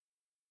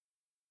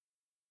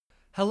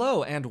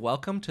Hello and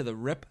welcome to the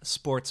Rip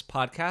Sports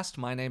Podcast.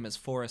 My name is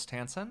Forrest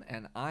Hansen,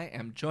 and I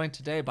am joined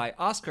today by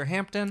Oscar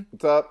Hampton.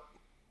 What's up?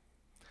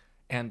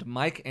 And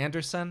Mike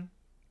Anderson.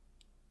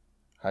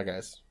 Hi,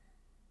 guys.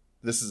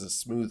 This is a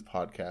smooth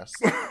podcast.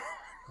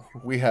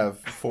 We have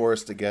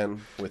Forrest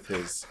again with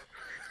his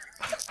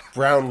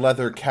brown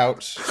leather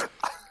couch,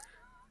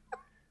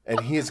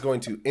 and he is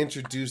going to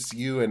introduce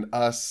you and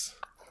us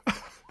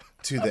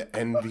to the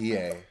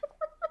NBA.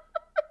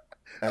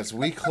 As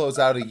we close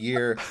out a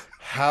year,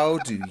 how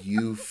do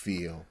you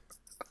feel?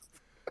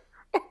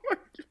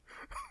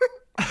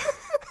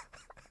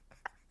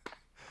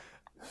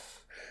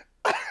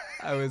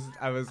 I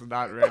was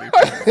not ready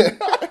for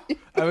it.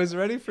 I was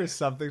ready for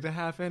something to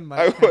happen.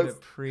 Mike kind of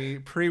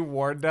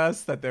pre-warned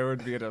us that there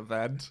would be an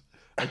event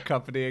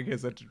accompanying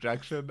his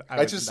introduction.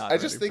 I just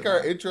think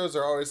our intros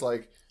are always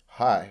like,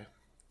 "Hi,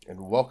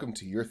 and welcome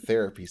to your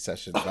therapy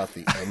session about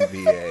the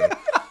NBA."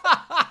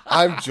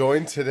 I'm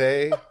joined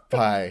today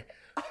by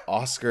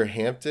Oscar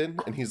Hampton,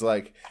 and he's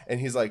like,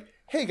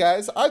 "Hey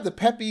guys, I'm the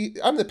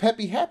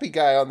peppy happy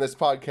guy on this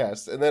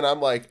podcast." And then I'm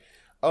like,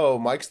 "Oh,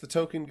 Mike's the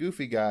token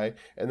goofy guy,"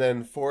 and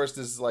then Forrest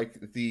is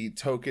like the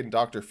token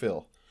Dr.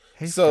 Phil.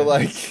 Hey, so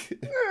friends.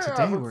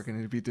 Today we're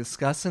going to be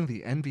discussing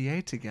the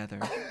NBA together.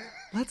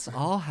 Let's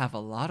all have a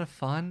lot of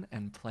fun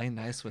and play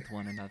nice with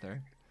one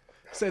another.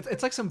 So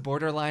it's like some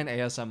borderline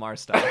ASMR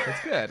stuff.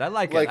 It's good. I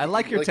like it. I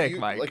like your take,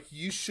 Mike. Like,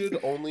 you should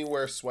only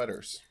wear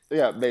sweaters.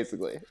 Yeah,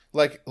 basically.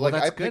 Well,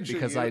 that's good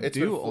because I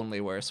do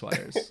only wear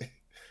sweaters.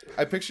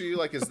 I picture you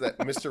like is that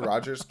Mr.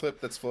 Rogers clip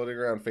that's floating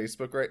around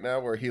Facebook right now,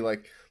 where he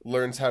like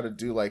learns how to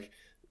do like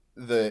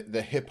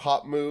the hip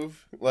hop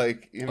move.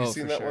 Like, have you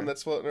seen that one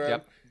that's floating around?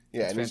 Yep.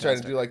 Yeah, and he's trying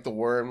to do like the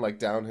worm like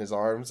down his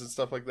arms and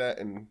stuff like that,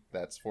 and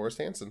that's Forrest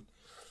Hansen.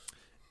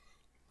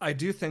 I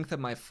do think that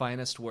my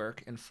finest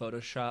work in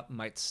Photoshop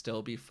might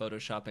still be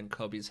photoshopping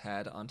Kobe's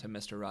head onto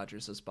Mr.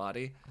 Rogers'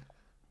 body.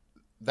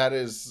 That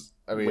is,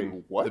 I mean,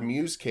 Wait, what? The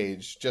Muse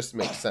cage just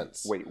makes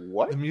sense. Wait,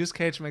 what? The Muse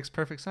cage makes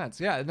perfect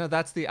sense. Yeah, no,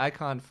 that's the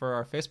icon for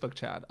our Facebook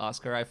chat,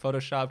 Oscar. I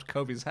photoshopped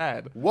Kobe's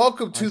head.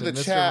 Welcome to the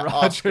Mr. chat,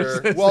 Rogers'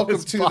 Oscar. Welcome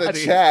to body. the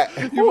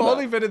chat. You've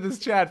only been in this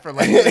chat for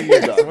like 3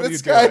 years. What are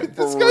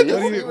you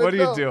doing? What are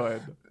you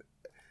doing?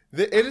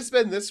 It has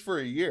been this for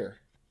a year.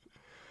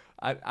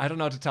 I don't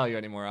know what to tell you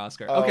anymore,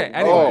 Oscar. Okay,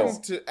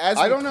 anyways. As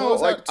we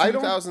close out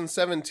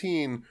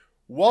 2017,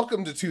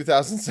 welcome to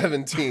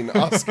 2017,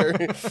 Oscar.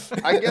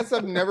 I guess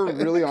I've never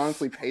really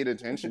honestly paid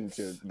attention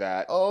to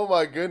that. Oh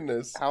my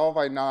goodness. How have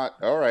I not?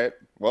 All right.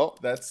 Well,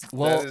 that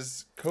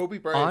is Kobe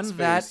Bryant's On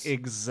that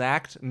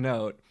exact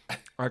note,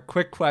 our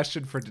quick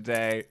question for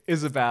today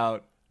is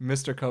about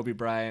Mr. Kobe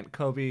Bryant.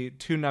 Kobe,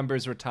 2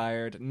 numbers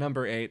retired,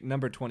 number 8,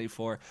 number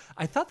 24.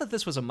 I thought that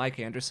this was a Mike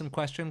Anderson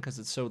question because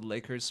it's so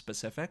Lakers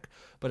specific,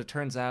 but it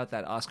turns out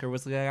that Oscar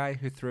was the guy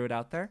who threw it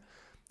out there.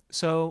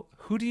 So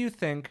who do you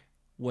think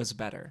was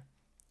better?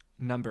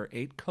 Number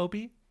 8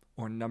 Kobe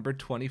or number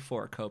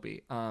 24 Kobe?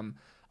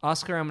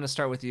 Oscar, I'm going to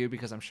start with you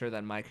because I'm sure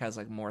that Mike has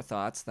like more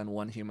thoughts than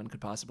one human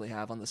could possibly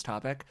have on this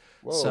topic.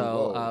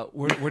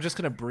 We're just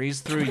going to breeze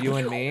through you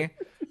and me.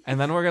 And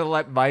then we're going to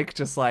let Mike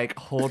just like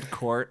hold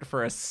court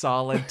for a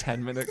solid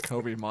 10-minute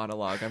Kobe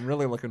monologue. I'm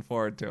really looking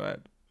forward to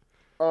it.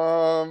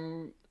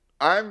 I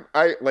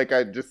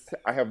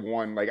have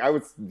one. Like, I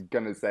was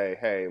going to say,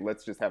 hey,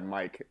 let's just have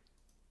Mike,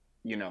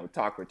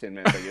 talk for 10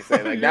 minutes. Like you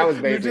say, like that was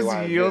basically you're just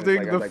why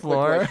yielding the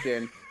floor. Quick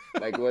question.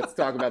 Like, let's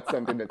talk about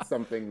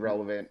something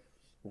relevant.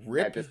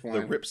 Rip,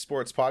 the Rip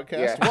Sports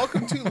Podcast. Yeah.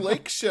 Welcome to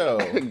Lake Show.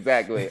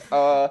 Exactly.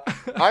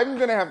 I'm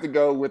going to have to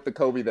go with the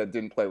Kobe that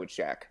didn't play with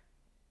Shaq.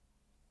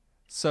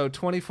 So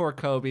 24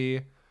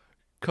 Kobe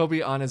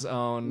on his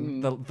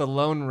own, the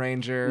Lone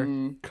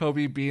Ranger,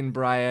 Kobe Bean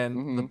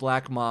Bryant, the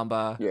Black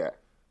Mamba. Yeah.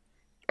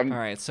 All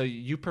right, so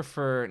you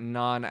prefer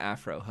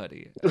non-Afro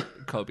hoodie.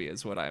 Kobe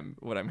is what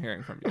I'm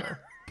hearing from you.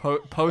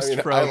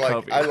 Post-Fro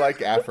Kobe. I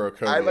like Afro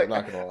Kobe. I'm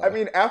not gonna lie. I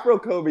mean, Afro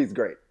Kobe's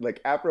great. Like,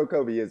 Afro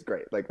Kobe is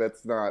great. Like,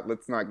 let's not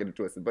get it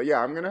twisted. But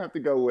yeah, I'm gonna have to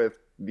go with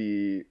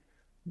the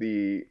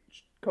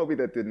Kobe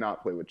that did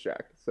not play with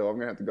Shaq. So I'm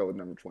gonna have to go with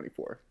number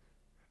 24.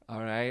 All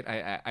right,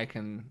 I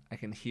can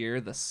hear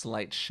the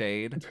slight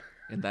shade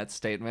in that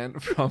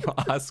statement from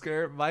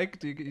Oscar.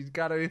 Mike, you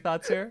got any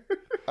thoughts here?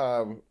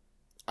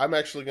 I'm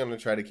actually going to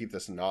try to keep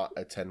this not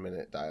a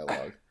 10-minute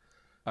dialogue.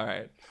 All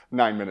right.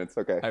 9 minutes,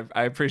 okay.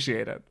 I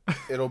appreciate it.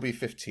 It'll be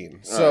 15.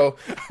 So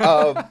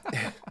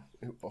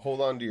hold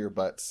on to your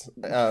butts.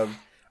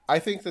 I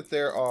think that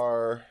there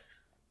are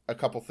a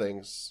couple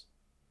things,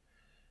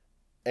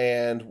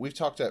 and we've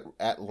talked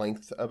at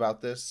length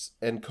about this,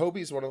 and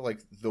Kobe's one of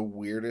like the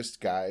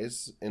weirdest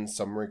guys in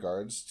some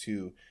regards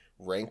to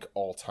rank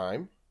all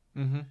time.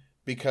 Mm-hmm.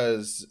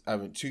 Because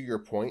to your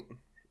point,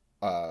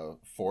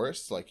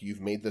 Forrest, like you've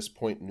made this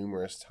point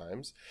numerous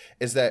times,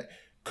 is that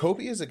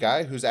Kobe is a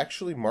guy who's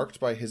actually marked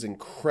by his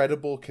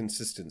incredible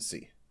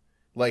consistency.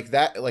 Like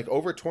that, like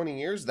over 20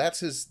 years,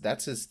 that's his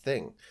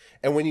thing.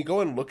 And when you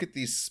go and look at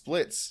these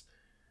splits,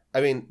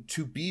 I mean,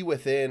 to be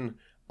within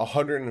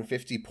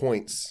 150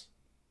 points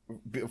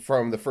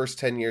from the first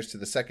 10 years to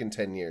the second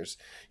 10 years,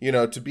 you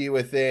know, to be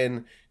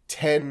within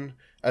 10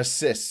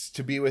 assists,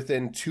 to be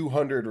within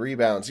 200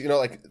 rebounds, you know,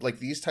 like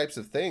these types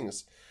of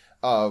things.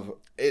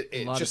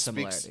 It just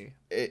speaks.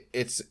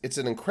 It's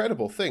an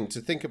incredible thing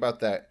to think about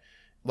that.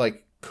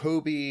 Like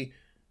Kobe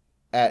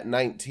at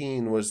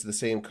 19 was the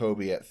same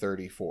Kobe at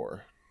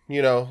 34.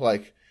 You know,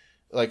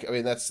 I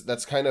mean,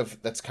 that's kind of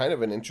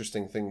an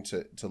interesting thing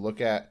to look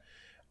at.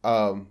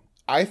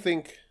 I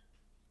think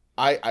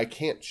I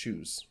can't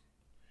choose.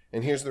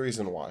 And here's the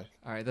reason why.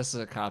 All right, this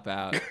is a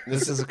cop-out.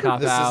 This is a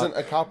cop-out. This isn't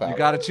a cop-out. You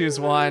got to choose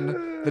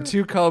one. The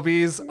two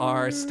Kobes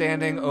are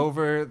standing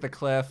over the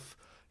cliff.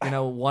 You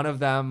know, one of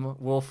them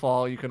will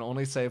fall. You can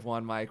only save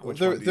one, Mike. Which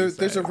one do you say?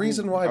 There's a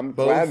reason why I'm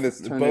glad this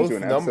turned into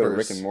an episode of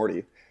Rick and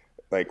Morty.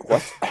 Like,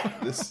 what?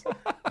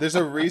 There's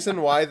a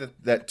reason why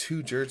that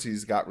two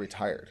jerseys got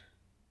retired.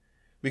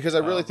 Because I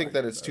really think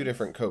that it's two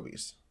different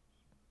Kobes.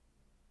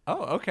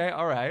 Oh, okay.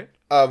 All right.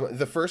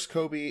 The first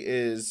Kobe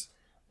is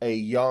a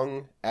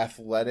young,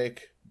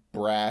 athletic,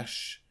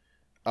 brash,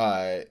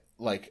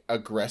 like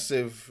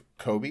aggressive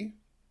Kobe.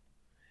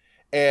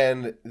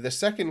 And the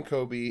second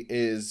Kobe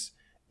is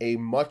a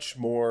much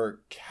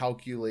more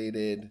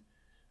calculated,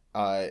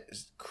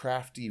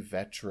 crafty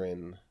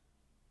veteran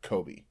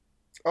Kobe.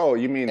 Oh,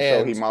 you mean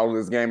so he modeled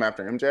his game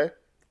after MJ?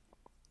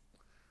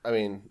 I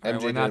mean,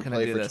 MJ didn't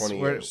play for 20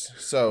 years.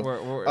 So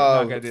we're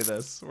not going to do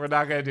this. We're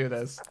not going to do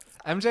this.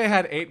 MJ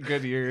had 8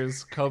 good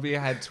years. Kobe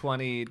had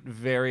 20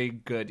 very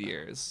good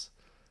years.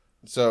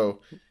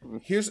 So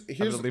here's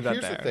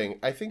the thing.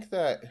 I think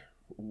that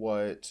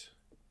what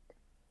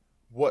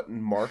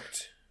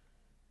marked,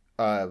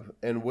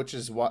 and which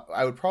is what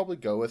I would probably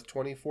go with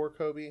 24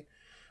 Kobe,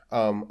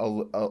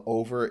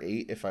 over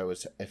 8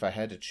 if I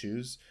had to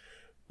choose.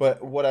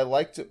 But what I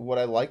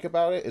like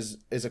about it is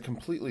a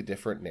completely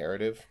different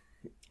narrative.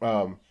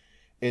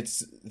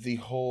 It's the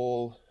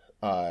whole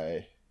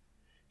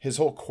his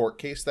whole court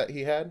case that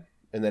he had,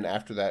 and then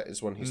after that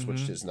is when he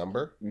switched his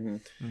number.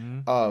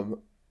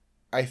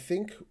 I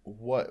think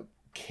what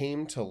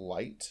came to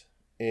light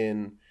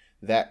in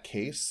that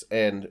case,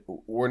 and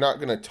we're not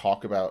going to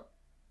talk about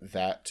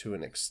that to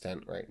an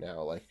extent right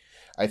now. Like,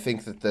 I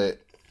think that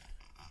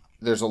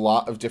there's a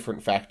lot of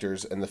different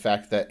factors, and the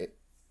fact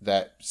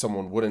that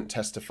someone wouldn't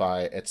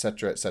testify, et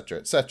cetera,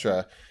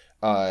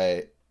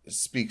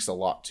 speaks a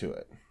lot to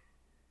it.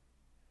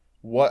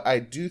 What I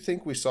do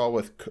think we saw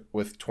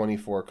with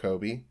 24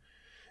 Kobe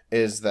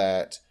is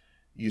that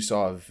you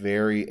saw a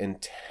very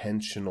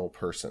intentional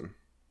person,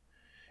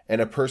 and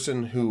a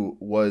person who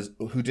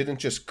didn't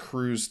just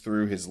cruise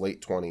through his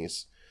late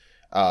 20s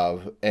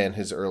and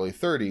his early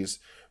 30s,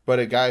 but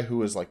a guy who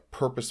was like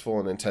purposeful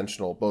and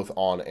intentional both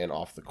on and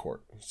off the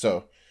court.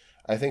 So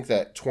I think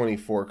that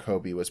 24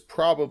 Kobe was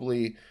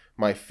probably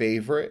my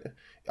favorite,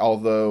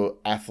 although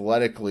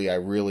athletically I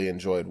really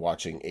enjoyed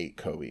watching 8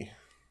 Kobe.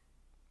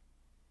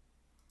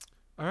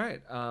 All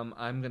right.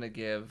 I'm going to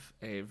give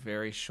a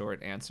very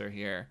short answer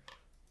here.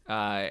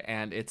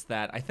 And it's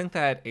that I think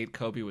that 8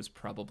 Kobe was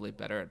probably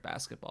better at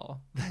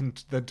basketball than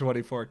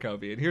 24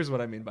 Kobe. And here's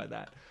what I mean by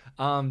that.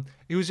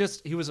 He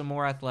was a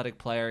more athletic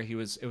player. It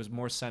was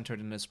more centered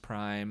in his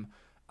prime.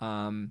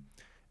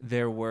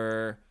 There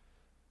were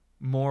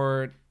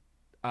more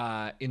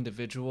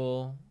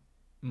individual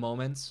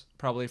moments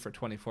probably for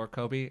 24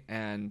 Kobe.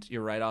 And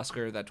you're right,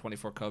 Oscar, that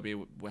 24 Kobe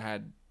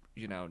had,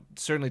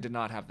 certainly did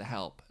not have the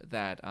help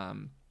that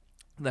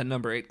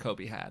number 8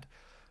 Kobe had.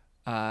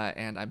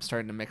 And I'm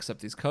starting to mix up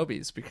these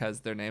Kobes because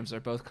their names are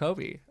both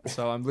Kobe.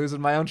 So I'm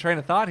losing my own train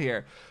of thought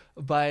here.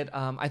 But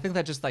I think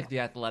that just like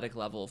the athletic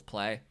level of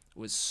play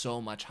was so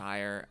much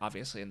higher,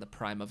 obviously in the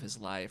prime of his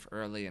life,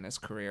 early in his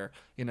career.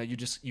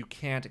 You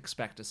can't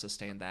expect to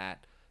sustain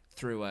that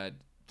through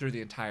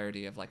the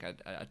entirety of like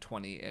a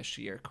 20-ish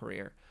year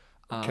career.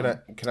 Can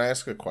I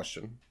ask a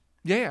question?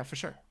 Yeah, for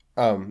sure.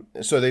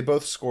 So they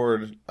both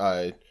scored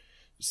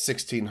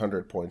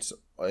 1,600 points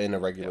in a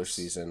regular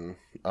season,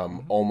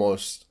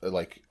 almost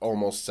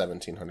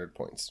 1,700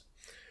 points.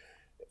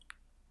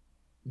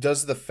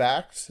 Does the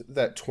fact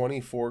that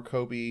 24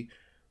 Kobe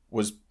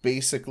was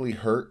basically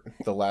hurt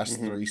the last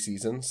 3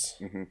 seasons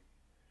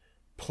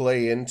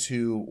play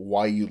into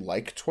why you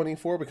like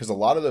 24? Because a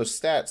lot of those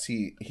stats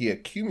he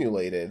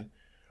accumulated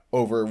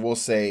over, we'll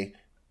say,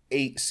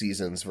 8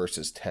 seasons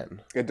versus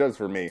 10. It does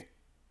for me.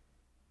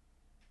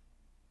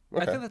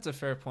 Okay. I think that's a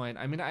fair point.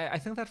 I mean, I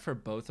think that for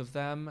both of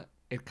them,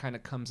 it kind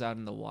of comes out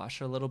in the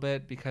wash a little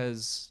bit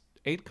because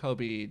 8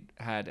 Kobe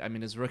had,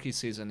 his rookie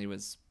season, he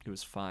was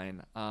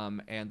fine.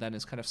 And then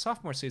his kind of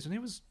sophomore season, he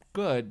was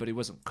good, but he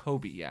wasn't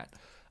Kobe yet.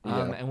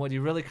 And what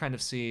you really kind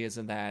of see is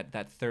in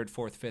that third,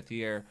 fourth, fifth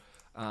year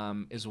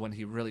is when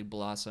he really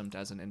blossomed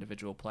as an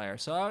individual player.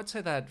 So I would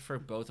say that for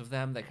both of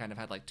them, they kind of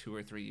had like 2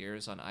 or 3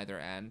 years on either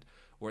end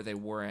where they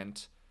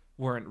weren't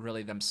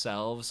really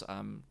themselves.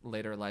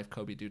 Later life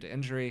Kobe due to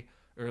injury.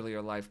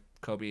 Earlier life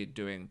Kobe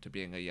due to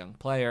being a young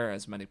player,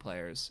 as many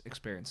players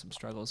experience some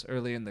struggles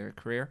early in their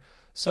career.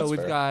 So we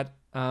got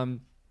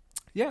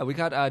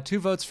 2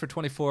 votes for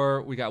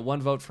 24. We got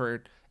 1 vote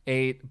for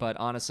 8, but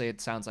honestly,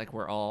 it sounds like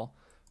we're all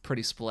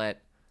pretty split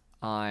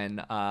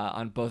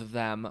on both of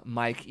them.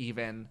 Mike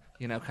even,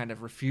 kind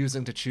of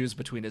refusing to choose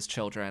between his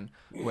children,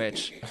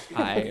 which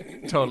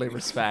I totally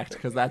respect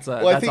because that's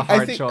a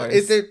hard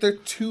choice. They're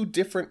two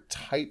different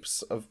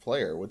types of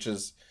player, which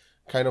is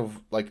kind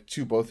of like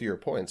to both of your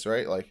points,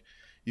 right? Like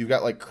you've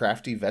got like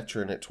crafty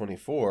veteran at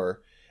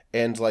 24,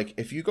 and like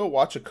if you go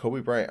watch a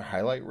Kobe Bryant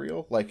highlight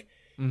reel, like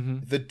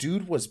the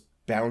dude was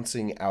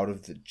bouncing out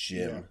of the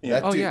gym. Yeah.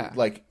 That dude, yeah.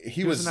 like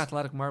he was an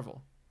athletic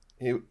marvel.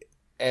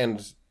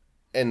 And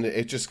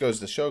it just goes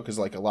to show, because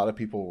like a lot of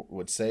people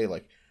would say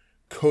like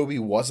Kobe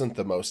wasn't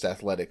the most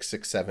athletic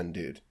 6'7"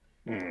 dude,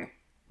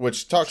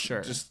 which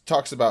just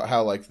talks about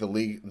how like the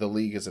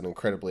league is an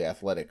incredibly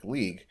athletic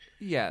league.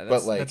 Yeah,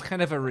 that's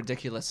kind of a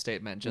ridiculous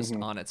statement just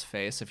on its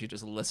face. If you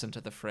just listen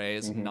to the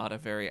phrase, not a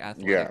very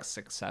athletic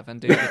 6'7"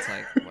 dude, it's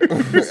like,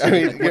 I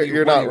mean,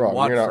 you're not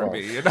wrong. You're not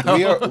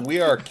wrong. Me, we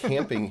are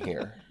camping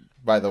here,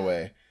 by the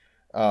way,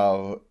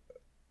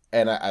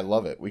 and I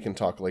love it. We can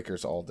talk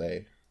Lakers all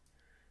day.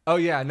 Oh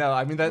yeah, no,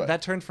 I mean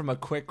that turned from a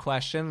quick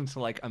question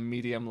to like a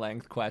medium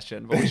length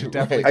question, but we should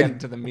definitely get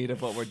into the meat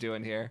of what we're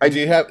doing here.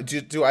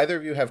 Do either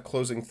of you have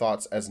closing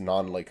thoughts as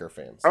non-Laker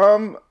fans?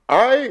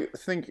 I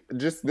think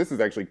this is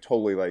actually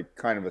totally like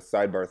kind of a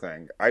sidebar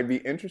thing. I'd be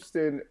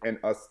interested in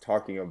us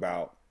talking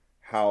about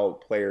how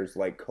players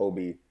like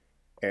Kobe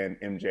and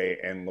MJ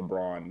and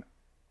LeBron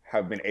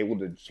have been able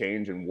to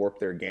change and warp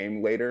their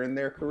game later in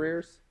their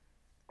careers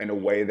in a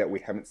way that we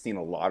haven't seen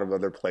a lot of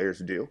other players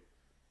do.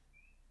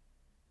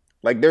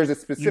 Like there's a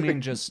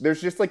specific,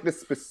 there's just like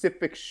this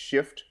specific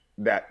shift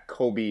that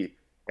Kobe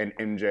and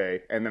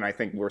MJ, and then I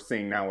think we're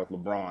seeing now with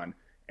LeBron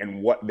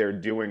and what they're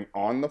doing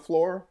on the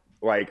floor.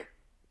 Like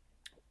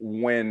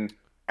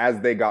as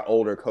they got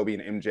older, Kobe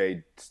and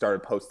MJ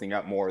started posting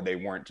up more. They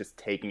weren't just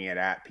taking it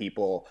at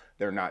people.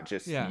 They're not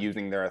just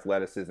using their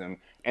athleticism,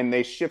 and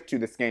they shift to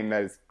this game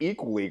that is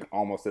equally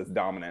almost as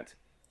dominant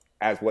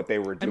as what they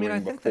were doing before. I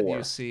think that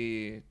you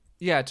see.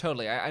 Yeah,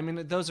 totally. I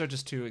mean, those are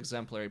just two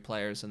exemplary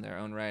players in their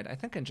own right. I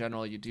think in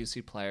general, you do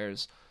see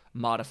players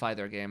modify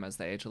their game as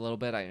they age a little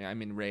bit. I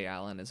mean, Ray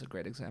Allen is a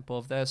great example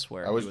of this.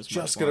 Where I was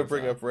just going to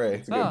bring up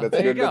Ray.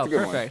 There you go.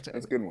 Perfect.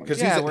 That's a good one. Because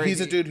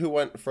he's a dude who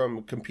went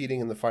from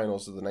competing in the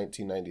finals of the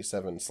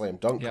 1997 slam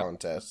dunk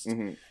contest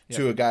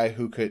to a guy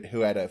who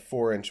had a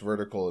 4-inch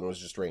vertical and was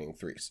just raining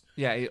threes.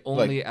 Yeah, he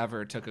only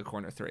ever took a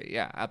corner three.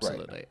 Yeah,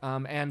 absolutely.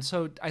 Right. And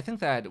so I think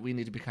that we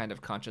need to be kind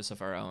of conscious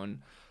of our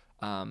own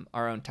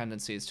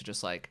tendencies to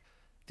just like,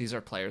 these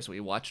are players we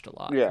watched a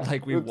lot. Yeah,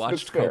 like we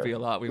watched Kobe a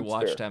lot. We That's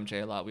watched fair.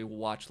 MJ a lot. We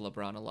watched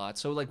LeBron a lot.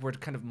 So like we're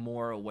kind of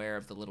more aware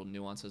of the little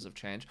nuances of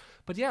change.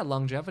 But yeah,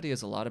 longevity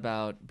is a lot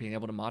about being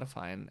able to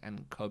modify.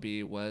 And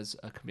Kobe was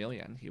a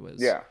chameleon. He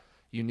was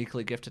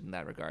uniquely gifted in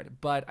that regard.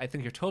 But I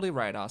think you're totally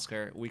right,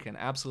 Oscar. We can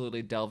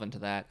absolutely delve into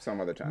that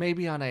some other time.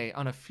 Maybe on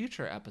a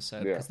future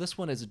episode, because this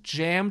one is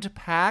jammed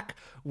packed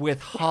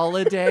with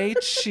holiday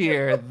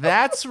cheer.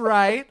 That's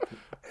right.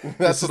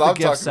 That's what I'm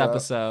talking about.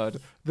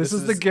 Episode. This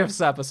is the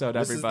gifts episode,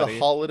 everybody. This is the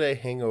holiday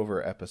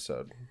hangover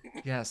episode.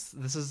 Yes,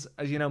 this is,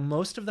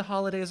 most of the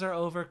holidays are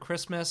over.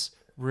 Christmas,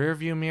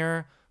 rearview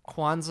mirror.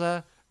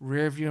 Kwanzaa,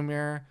 rearview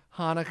mirror.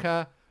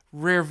 Hanukkah,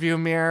 rearview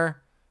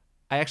mirror.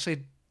 I'm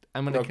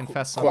going to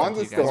confess something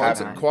to you guys.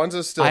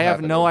 Kwanzaa's still I have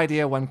happening. no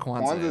idea when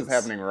Kwanzaa is. Kwanzaa's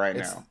happening right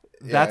now.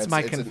 That's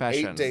my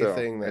confession. It's an 8-day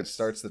thing that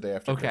starts the day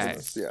after Okay.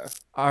 Christmas. Yeah.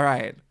 All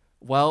right.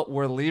 Well,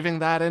 we're leaving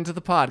that into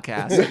the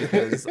podcast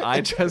because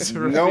I just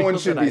no one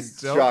should be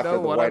shocked that the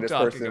what whitest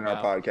person in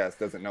about. our podcast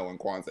doesn't know when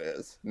Kwanzaa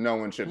is. No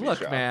one should be shocked.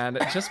 Look, man,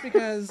 just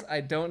because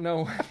I don't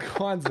know when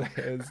Kwanzaa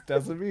is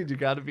doesn't mean you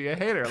got to be a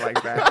hater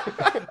like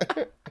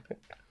that.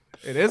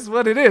 It is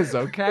what it is,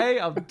 okay?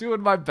 I'm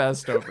doing my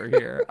best over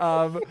here.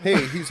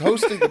 Hey, he's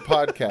hosting the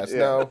podcast.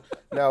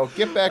 Now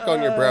get back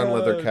on your brown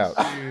leather couch.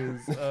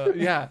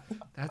 Yeah,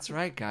 that's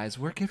right, guys.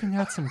 We're giving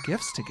out some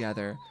gifts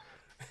together.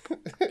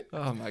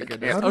 Oh my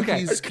goodness. How do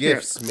these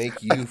gifts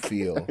make you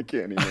feel? I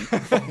can't even.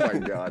 Oh my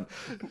God.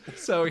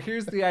 So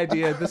here's the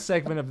idea, this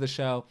segment of the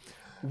show.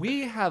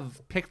 We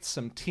have picked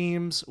some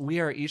teams. We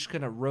are each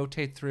going to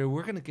rotate through.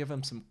 We're going to give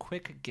them some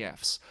quick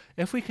gifts.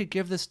 If we could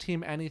give this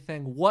team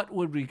anything, what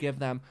would we give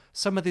them?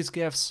 Some of these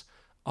gifts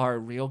are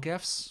real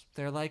gifts.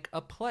 They're like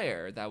a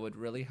player that would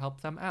really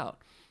help them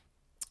out.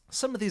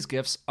 Some of these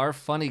gifts are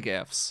funny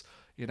gifts.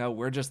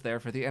 We're just there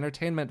for the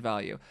entertainment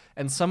value.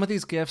 And some of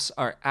these gifts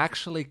are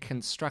actually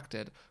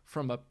constructed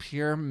from a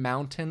pure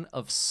mountain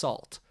of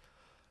salt.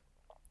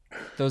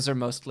 Those are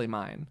mostly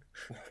mine.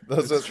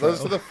 Those are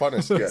the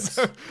funnest gifts.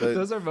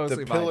 Those are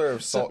mostly the pillar mine.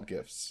 of salt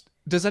gifts.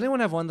 Does anyone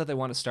have one that they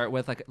want to start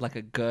with, like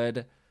a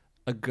good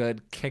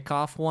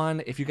kickoff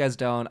one? If you guys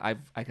don't, I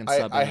can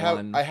sub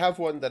one. I have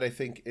one that I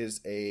think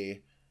is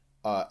a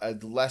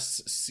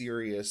less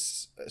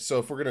serious. So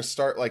if we're gonna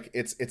start, like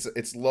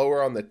it's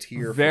lower on the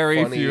tier. Very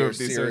for funny few or of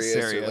these serious,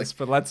 are serious, or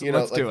but let's do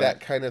like it.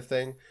 That kind of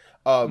thing.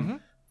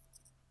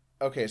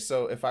 Okay,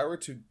 so if I were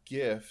to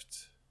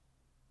gift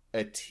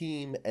a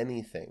team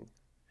anything,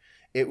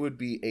 it would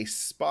be a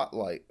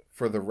spotlight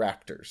for the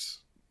Raptors.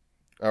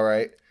 All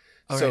right.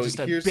 All So right, just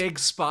a here's big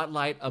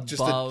spotlight above.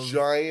 just a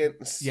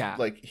giant, Yeah.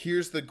 like,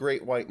 here's the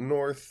Great White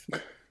North,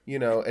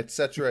 et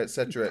cetera, et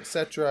cetera, et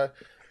cetera.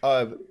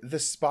 The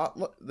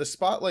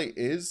spotlight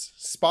is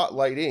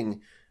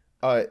spotlighting.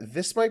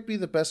 This might be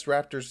the best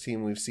Raptors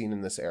team we've seen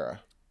in this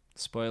era.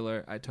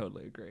 Spoiler, I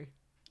totally agree.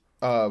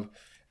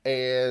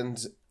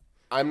 And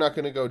I'm not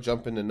going to go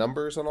jump into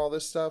numbers on all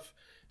this stuff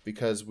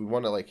because we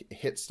want to like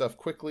hit stuff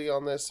quickly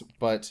on this,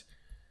 but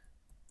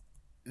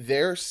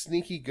they're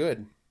sneaky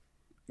good.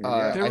 They're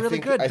I really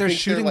think- good. I They're think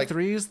shooting like,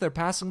 threes. They're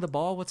passing the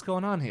ball. What's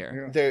going on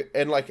here? they're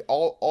and like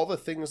all the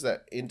things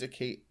that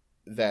indicate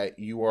that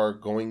you are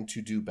going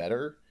to do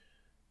better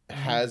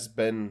has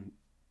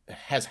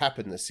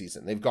happened this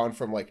season. They've gone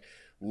from like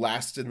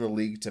last in the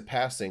league to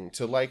passing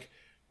to like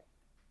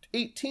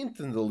 18th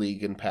in the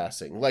league in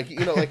passing. Like,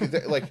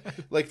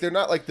 like they're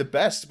not like the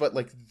best, but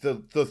like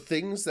the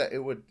things that it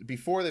would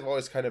before, they've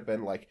always kind of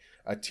been like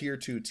a tier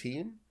 2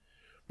 team,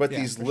 but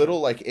these little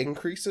like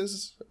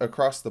increases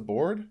across the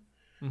board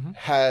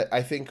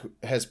I think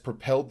has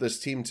propelled this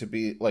team to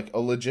be like a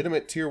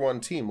legitimate tier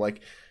 1 team.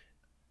 Like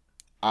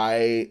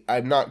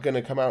I'm not going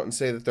to come out and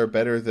say that they're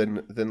better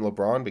than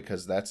LeBron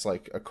because that's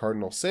like a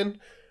cardinal sin,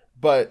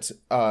 but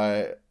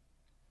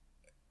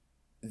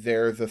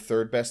they're the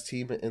 3rd best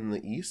team in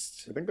the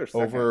East. I think they're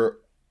second.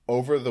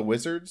 over the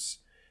Wizards,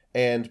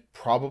 and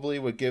probably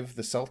would give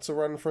the Celtics a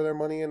run for their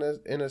money in a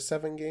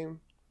 7-game.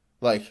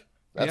 Like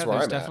that's where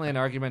there's I'm definitely at. an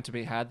argument to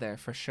be had there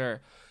for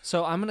sure.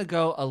 So I'm gonna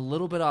go a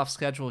little bit off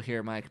schedule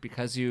here, Mike,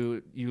 because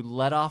you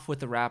let off with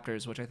the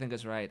Raptors, which I think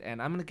is right,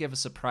 and I'm gonna give a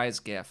surprise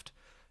gift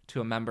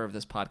to a member of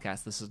this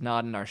podcast. This is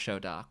not in our show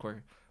doc.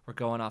 We're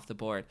going off the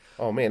board.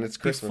 Oh man, it's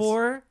Christmas.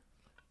 Before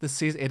the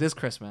season, it is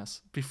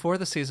Christmas. Before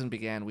the season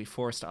began, we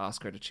forced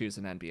Oscar to choose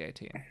an NBA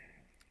team.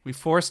 We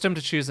forced him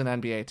to choose an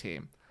NBA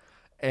team,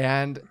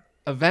 and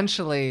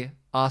eventually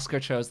Oscar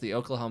chose the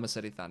Oklahoma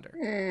City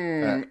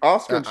Thunder.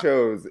 Oscar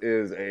chose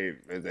is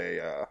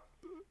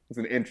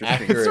an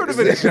interesting. It's sort of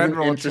a it's an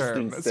general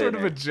interesting term. It's sort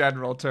of a statement.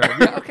 general term.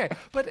 Yeah, okay.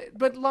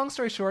 But long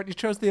story short, you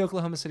chose the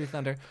Oklahoma City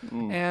Thunder,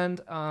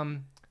 and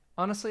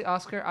honestly,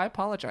 Oscar, I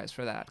apologize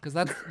for that because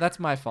that's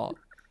my fault.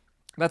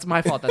 That's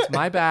my fault. That's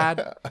my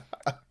bad.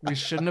 We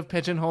shouldn't have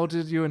pigeonholed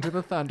you into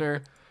the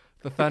Thunder.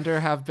 The Thunder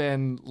have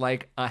been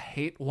like a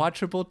hate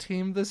watchable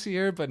team this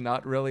year, but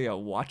not really a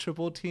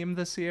watchable team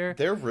this year.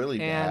 They're really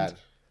bad.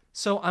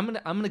 So I'm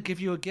gonna give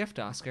you a gift,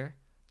 Oscar.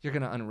 You're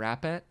gonna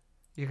unwrap it.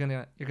 You're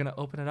gonna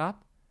open it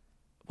up.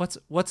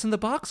 What's in the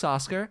box,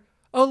 Oscar?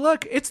 Oh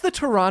look, it's the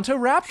Toronto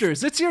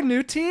Raptors. It's your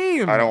new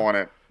team. I don't want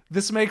it.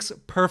 This makes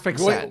perfect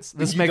Wait, sense.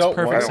 This you makes don't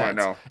perfect want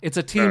it? sense. No. It's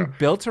a team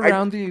built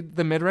around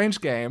the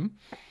mid-range game.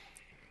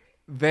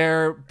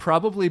 Their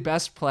probably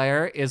best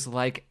player is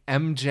like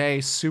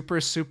MJ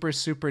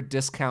super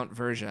discount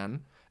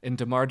version in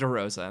DeMar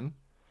DeRozan.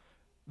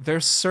 They're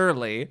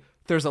surly.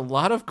 There's a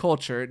lot of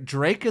culture.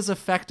 Drake is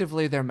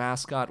effectively their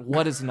mascot.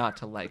 What is not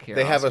to like here?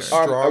 They have a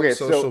Oscar? strong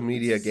social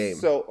media game.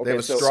 They have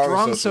a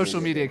strong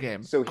social media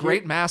game. So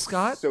great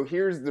mascot. So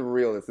here's the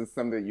real. This is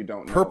something that you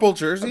don't know. Purple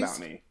jerseys? about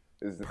me.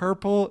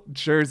 Purple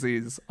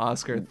jerseys,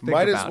 Oscar. Think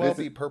Might as about well it.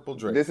 be purple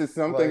Drake. This is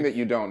something Like- that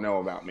you don't know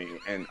about me,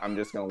 and I'm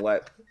just gonna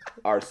let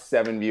our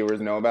 7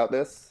 viewers know about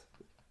this.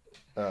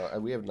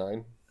 we have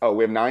 9. Oh,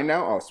 we have 9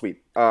 now? Oh,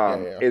 sweet.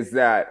 Yeah. Is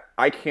that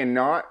I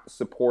cannot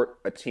support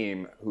a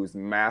team whose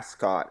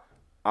mascot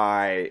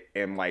I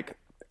am like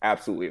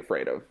absolutely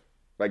afraid of.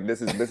 Like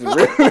this is real.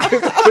 this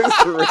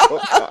is real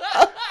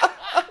talk.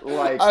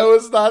 Like I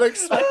was not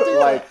expecting.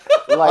 I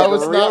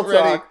was real not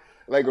ready. talk,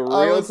 like real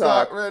I was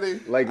talk. not ready.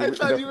 Like I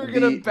thought you were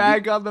gonna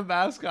bag on the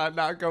mascot,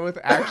 not go with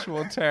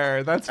actual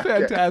terror. That's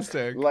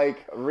fantastic.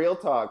 Like real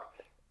talk.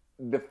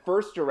 The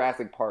first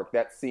Jurassic Park,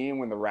 that scene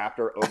when the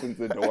raptor opens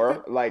the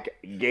door, like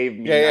gave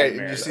me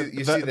nightmares.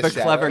 You see The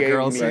shadow. clever Gave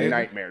girl me scene.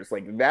 nightmares.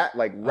 Like that.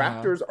 Like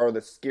raptors are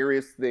the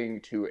scariest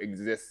thing to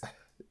exist.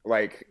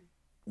 Like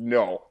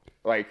no.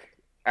 Like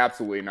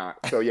absolutely not.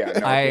 So yeah, no,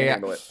 I can't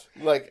handle it.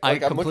 Like I I'm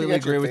looking completely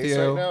at your agree with face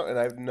you. right now, and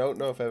I don't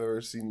know if I've ever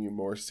seen you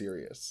more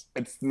serious.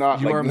 It's not.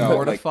 You like, are no, like,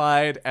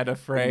 mortified and they're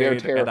afraid,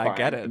 terrifying. and I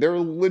get it. They're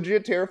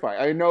legit terrifying.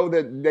 I know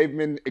that they've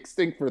been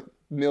extinct for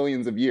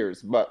millions of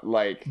years, but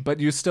like, But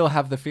you still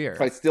have the fear.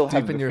 I still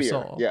have deep in the your fear.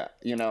 soul. Yeah,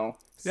 you know,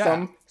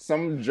 Yeah.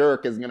 some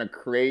jerk is gonna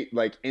create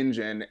like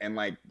engine and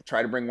like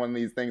try to bring one of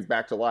these things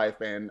back to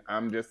life, and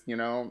I'm just, you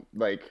know,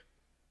 like,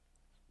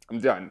 I'm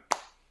done.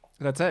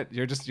 That's it.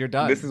 You're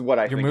done. This is what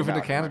I You're think moving to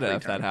about in my Canada free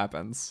if that time.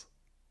 happens.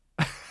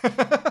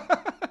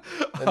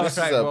 And this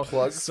All right, is a well,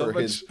 plug so for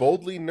much- his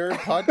Boldly Nerd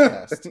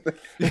podcast.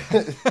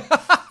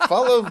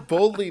 Follow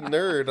Boldly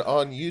Nerd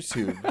on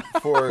YouTube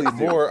for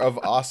more of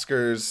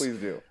Oscar's Please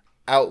do.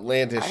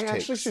 outlandish I takes.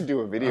 actually should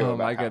do a video Oh, about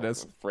my how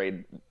goodness.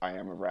 afraid I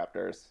am of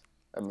raptors.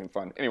 I mean,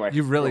 fun. Anyway,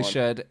 You really go on.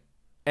 should.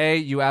 A,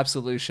 you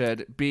absolutely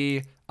should.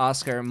 B,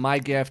 Oscar, my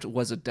gift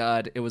was a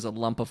dud. It was a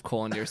lump of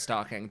coal in your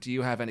stocking. Do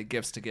you have any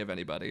gifts to give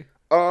anybody?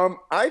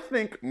 I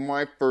think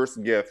my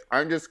first gift,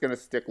 I'm just gonna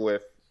stick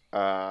with.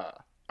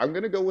 I'm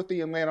gonna go with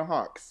the Atlanta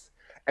Hawks,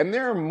 and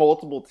there are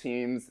multiple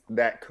teams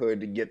that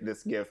could get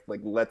this gift. Like,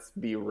 let's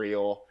be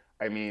real.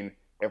 I mean,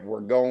 if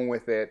we're going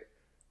with it,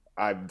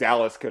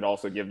 Dallas could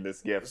also give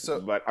this gift,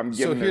 but I'm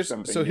giving them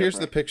something. So here's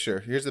the picture.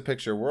 Here's the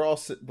picture. We're all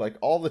like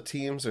all the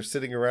teams are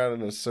sitting around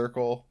in a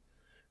circle,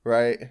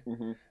 right?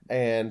 Mm-hmm.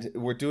 And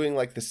we're doing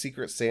like the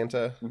Secret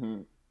Santa.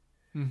 Mm-hmm.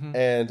 Mm-hmm.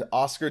 And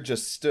Oscar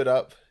just stood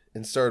up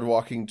and started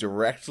walking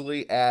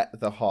directly at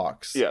the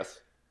Hawks. Yes.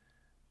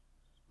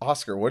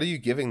 Oscar, what are you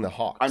giving the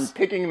Hawks? I'm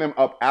picking them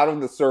up out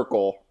of the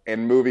circle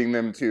and moving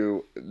them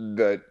to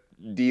the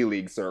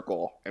D-League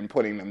circle and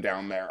putting them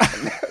down there.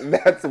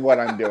 That's what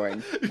I'm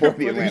doing for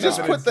the Atlanta Hawks. You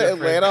just put the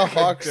Atlanta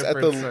Hawks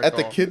at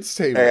the kids'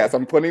 table. Yes,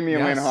 I'm putting the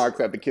Atlanta Hawks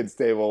at the kids'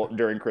 table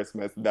during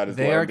Christmas. That is what I'm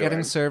doing. They are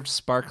getting served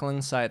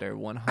sparkling cider,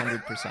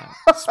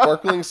 100%.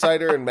 Sparkling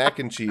cider and mac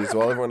and cheese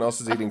while everyone else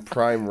is eating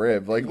prime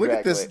rib. Like, look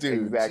at this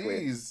dude.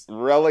 Exactly. Jeez.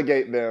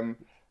 Relegate them.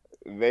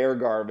 They're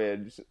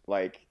garbage.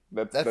 Like,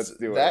 let's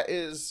do it.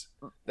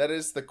 That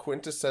is the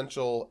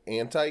quintessential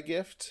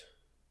anti-gift,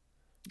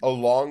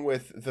 along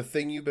with the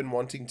thing you've been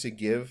wanting to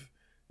give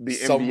the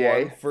someone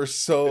NBA for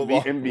so long.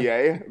 The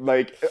NBA.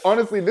 Like,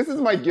 honestly, this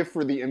is my gift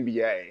for the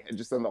NBA, and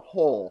just on the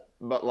whole.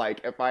 But,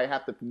 like, if I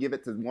have to give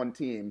it to one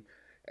team,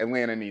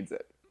 Atlanta needs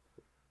it.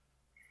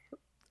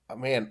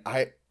 Man,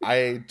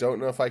 I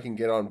don't know if I can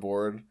get on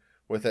board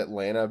with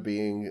Atlanta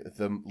being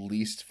the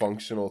least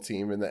functional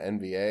team in the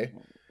NBA.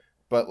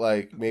 But,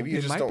 like, maybe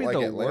you just don't like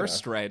Atlanta. They might be the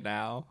worst right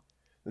now.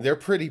 They're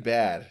pretty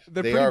bad.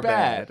 They're pretty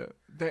bad.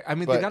 They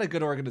got a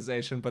good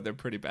organization, but they're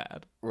pretty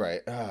bad. Right.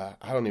 I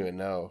don't even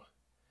know.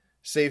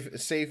 Save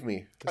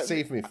me,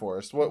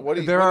 Forrest. What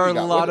do you? There are a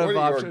lot of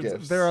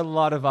options. There are a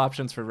lot of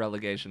options for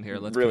relegation here.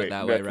 Let's put it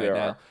that way right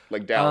now.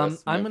 Like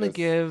Dallas. I'm gonna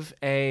give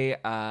a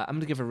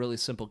really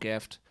simple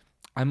gift.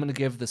 I'm gonna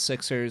give the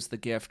Sixers the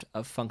gift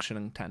of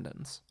functioning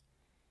tendons.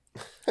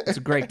 It's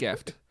a great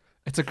gift.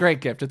 It's a great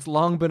gift. It's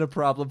long been a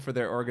problem for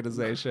their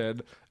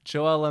organization.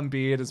 Joel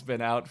Embiid has been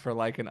out for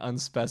like an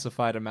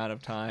unspecified amount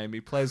of time. He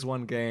plays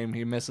one game,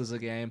 he misses a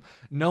game.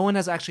 No one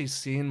has actually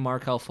seen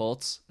Markelle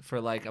Fultz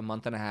for like a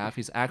month and a half.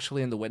 He's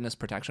actually in the witness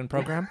protection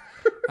program.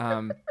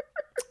 I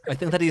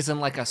think that he's in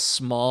like a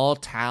small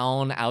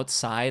town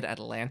outside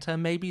Atlanta,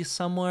 maybe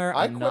somewhere.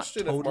 I'm not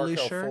totally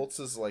if sure. Markelle Fultz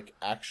is like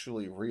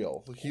actually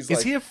real.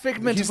 Is he a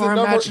figment of our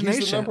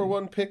imagination? He's the number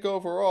one pick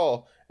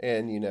overall,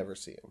 and you never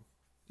see him.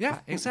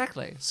 Yeah,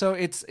 exactly. So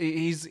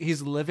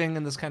he's living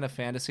in this kind of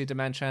fantasy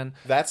dimension.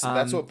 That's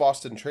what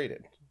Boston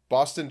traded.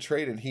 Boston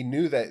traded. He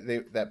knew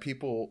that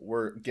people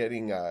were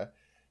getting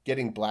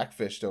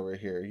blackfished over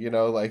here. You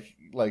know, like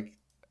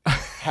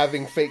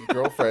having fake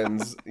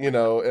girlfriends. You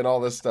know, and all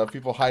this stuff.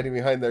 People hiding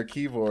behind their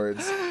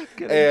keyboards. And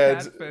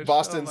catfished.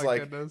 Boston's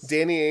goodness.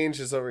 Danny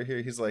Ainge is over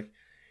here. He's like,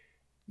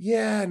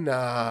 yeah,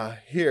 nah.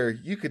 Here,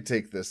 you could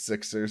take this,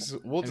 Sixers.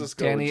 We'll just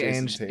go Danny with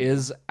Jason Ainge Tatum.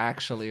 is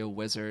actually a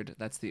wizard.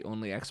 That's the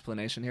only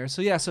explanation here.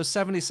 So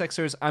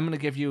 76ers, I'm going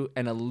to give you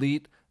an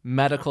elite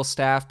medical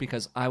staff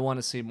because I want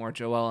to see more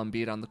Joel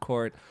Embiid on the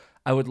court.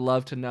 I would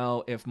love to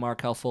know if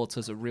Markelle Fultz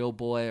is a real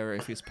boy or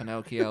if he's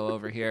Pinocchio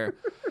over here.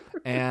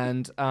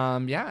 And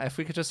if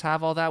we could just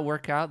have all that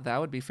work out, that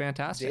would be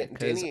fantastic.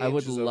 Because I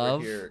would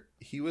love. Here.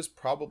 He was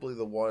probably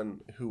the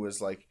one who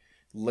was like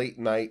late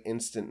night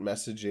instant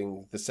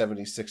messaging the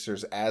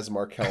 76ers as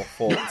Markelle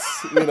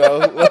Fultz. You know,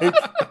 like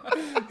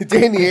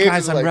Danny Ainge.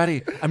 Guys, I'm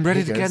ready. I'm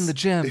ready to get in the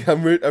gym.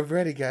 I'm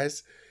ready,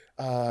 guys.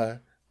 No.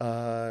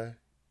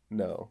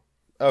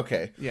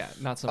 Okay. Yeah,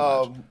 not so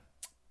much.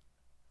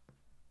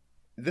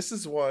 This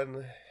is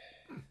one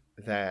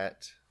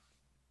that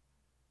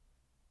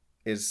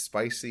is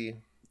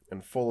spicy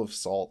and full of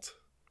salt.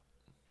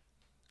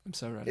 I'm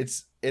so ready.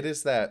 It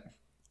is that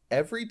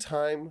every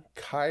time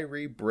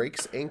Kyrie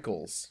breaks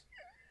ankles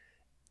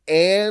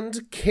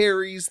and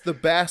carries the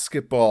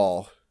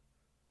basketball,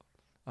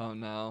 oh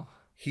no,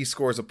 he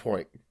scores a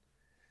point.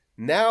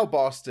 Now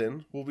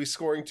Boston will be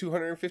scoring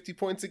 250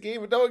 points a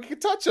game and no one can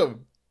touch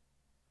him.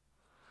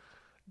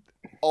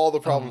 All the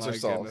problems are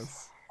solved.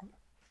 Goodness.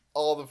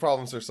 All the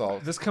problems are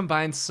solved. This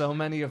combines so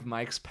many of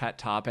Mike's pet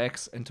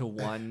topics into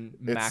one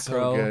macro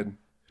so good.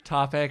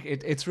 topic.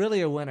 It's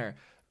really a winner.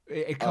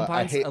 It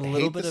combines a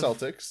little bit of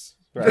Celtics.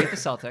 Right? Hate the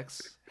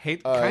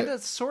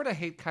Celtics. Sort of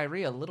hate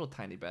Kyrie a little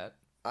tiny bit.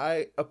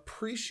 I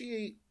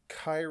appreciate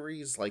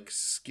Kyrie's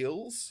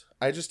skills.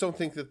 I just don't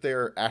think that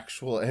they're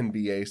actual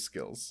NBA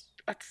skills.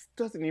 That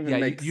doesn't even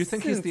make sense. You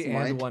think he's the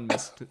Mike. and one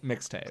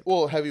mixtape?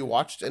 Well, have you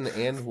watched an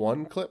and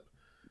one clip?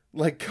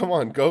 Come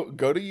on, go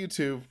to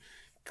YouTube,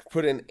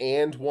 put in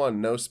and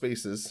one, no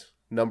spaces,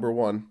 number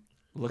one.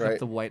 Look up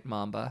the White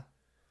Mamba.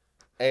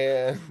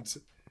 And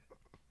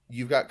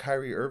you've got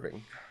Kyrie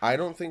Irving. I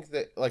don't think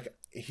that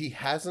he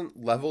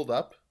hasn't leveled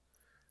up.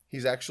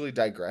 He's actually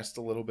digressed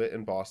a little bit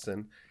in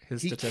Boston.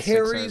 His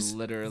statistics are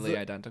literally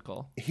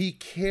identical. He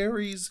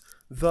carries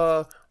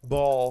the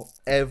ball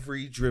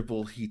every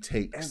dribble he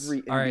takes.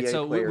 Every NBA All right,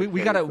 so player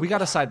we got a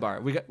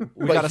sidebar. We got a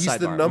sidebar. He's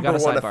the number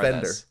one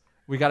offender.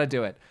 We got to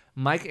do it.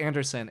 Mike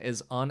Anderson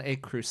is on a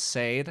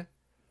crusade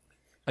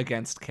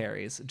against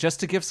carries. Just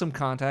to give some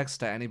context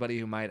to anybody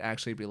who might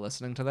actually be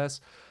listening to this,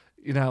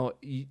 you know,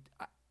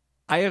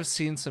 I have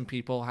seen some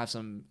people have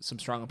some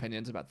strong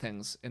opinions about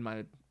things in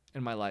my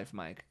in my life,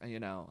 Mike.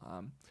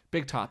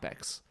 Big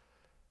topics,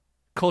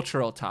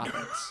 cultural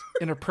topics,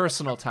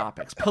 interpersonal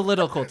topics,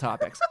 political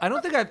topics. I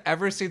don't think I've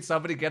ever seen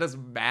somebody get as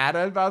mad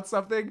about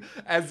something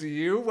as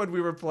you when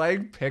we were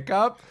playing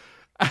pickup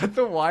at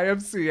the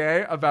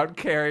YMCA about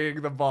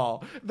carrying the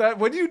ball. That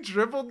when you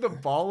dribbled the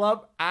ball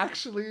up,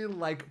 actually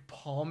like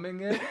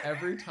palming it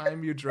every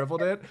time you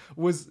dribbled it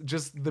was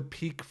just the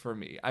peak for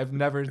me. I've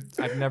never seen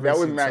somebody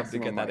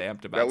get that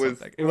amped about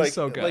something. It was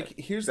so good. Like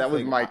here's That the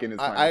was thing. Mike in his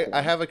I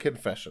final have a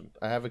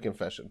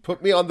confession.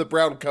 Put me on the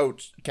brown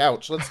couch.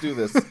 Let's do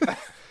this.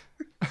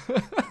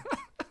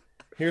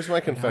 Here's my How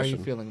are confession.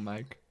 you feeling,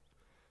 Mike?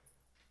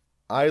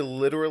 I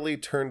literally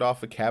turned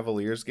off a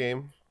Cavaliers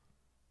game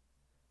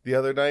the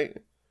other night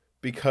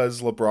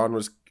because LeBron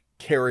was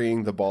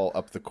carrying the ball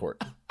up the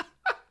court.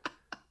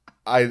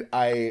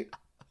 I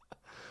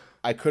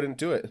couldn't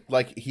do it.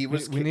 Like he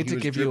was. We need he to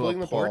was give you dribbling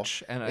a the ball.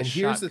 porch and a And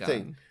here's the shotgun.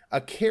 thing: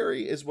 a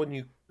carry is when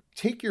you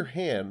take your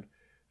hand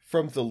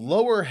from the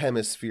lower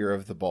hemisphere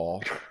of the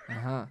ball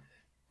Uh-huh.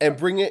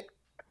 and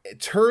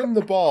turn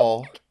the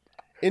ball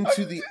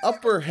into the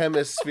upper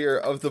hemisphere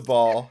of the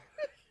ball,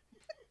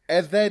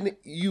 and then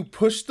you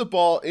push the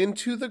ball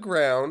into the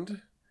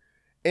ground,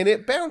 and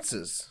it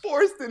bounces.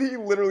 Forrest, did he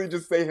literally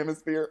just say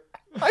hemisphere?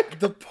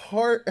 The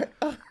part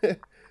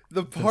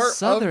The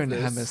southern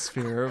of this,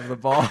 hemisphere of the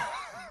ball.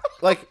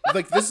 like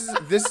this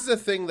is a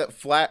thing that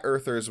flat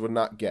earthers would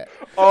not get.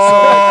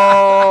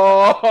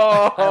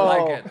 Oh, I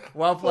like it.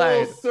 Well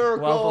played. Full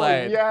circle. Well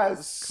played.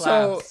 Yes.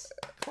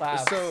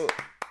 Claps. So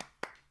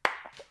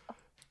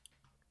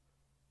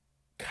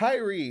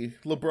Kyrie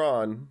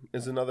LeBron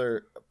is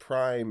another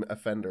prime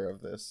offender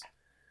of this.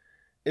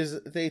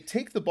 Is they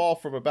take the ball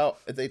from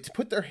they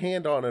put their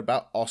hand on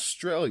about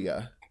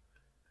Australia,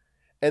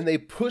 and they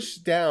push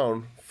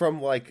down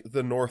from like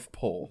the North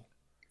Pole.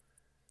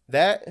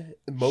 That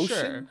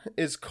motion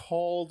is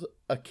called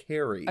a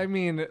carry. I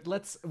mean,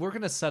 we're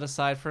going to set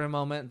aside for a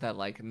moment that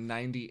like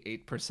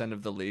 98%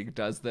 of the league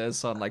does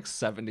this on like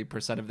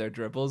 70% of their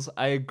dribbles.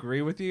 I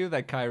agree with you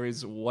that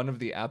Kyrie's one of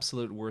the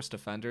absolute worst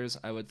offenders.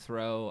 I would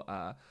throw,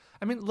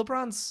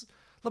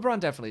 LeBron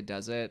definitely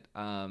does it.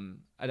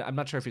 I'm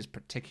not sure if he's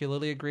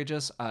particularly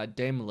egregious.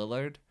 Dame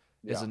Lillard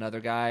is another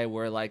guy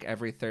where like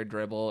every third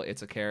dribble,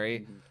 it's a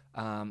carry.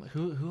 Mm-hmm.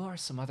 Who are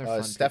some other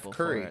fun Steph people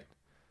Curry. for it?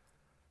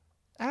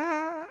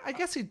 I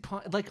guess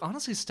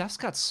honestly, Steph's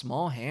got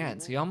small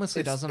hands. He almost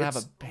doesn't have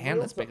a hand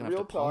that's big enough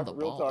to pull the ball.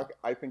 Real talk,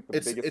 I think the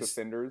biggest it's-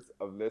 offenders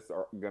of this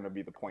are going to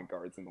be the point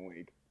guards in the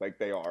league. Like,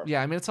 they are.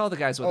 Yeah, I mean, it's all the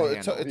guys with Oh, a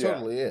it handle.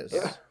 totally is.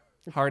 Yeah.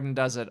 Harden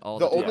does it all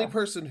The the time. only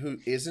person who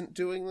isn't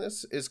doing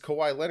this is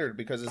Kawhi Leonard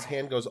because his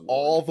hand goes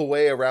all the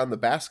way around the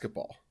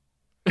basketball.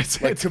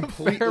 It's Like a fair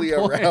completely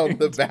point. around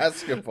the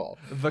basketball.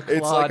 The It's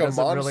claw like a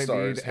doesn't really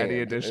Monstar's need any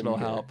hand additional in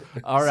here. help.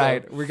 All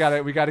right, we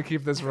gotta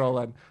keep this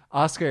rolling.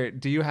 Oscar,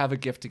 do you have a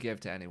gift to give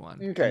to anyone?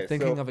 Okay, I'm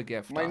thinking so of a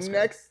gift. My Oscar.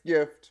 next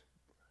gift,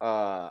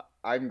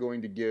 I'm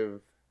going to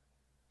give.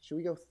 Should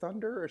we go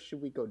Thunder or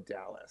should we go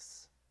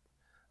Dallas?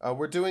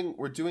 We're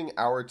doing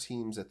our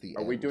teams at the Are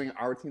end. we doing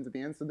our teams at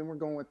the end? So then we're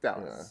going with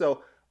Dallas. Yeah.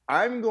 So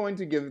I'm going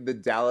to give the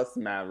Dallas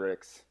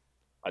Mavericks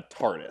a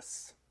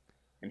TARDIS.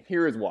 And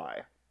here is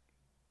why.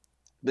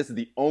 This is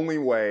the only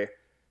way.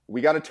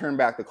 We got to turn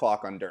back the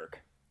clock on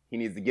Dirk. He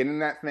needs to get in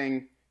that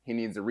thing. He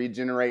needs to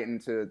regenerate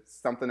into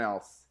something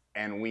else.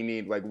 And we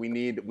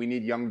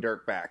need young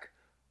Dirk back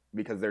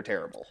because they're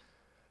terrible.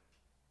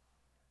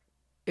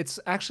 It's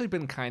actually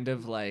been kind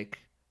of like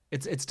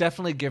it's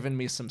definitely given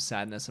me some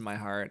sadness in my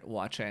heart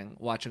watching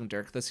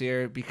Dirk this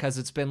year, because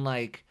it's been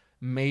like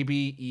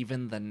maybe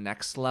even the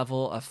next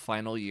level of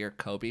final year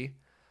Kobe.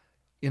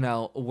 You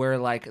know, where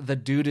like the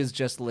dude is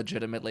just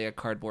legitimately a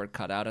cardboard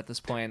cutout at this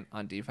point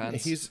on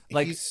defense.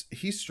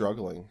 He's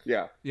struggling.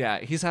 Yeah. Yeah,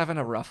 he's having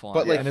a rough one,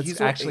 But, like, and it's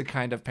he's actually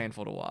kind of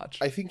painful to watch.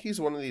 I think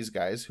he's one of these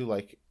guys who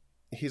like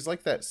he's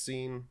like that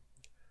scene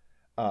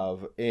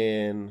of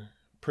in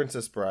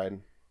Princess Bride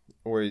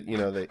where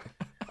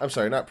I'm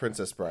sorry, not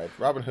Princess Bride.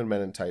 Robin Hood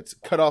Men in Tights.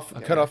 Cut off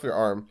your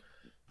arm.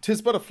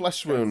 'Tis but a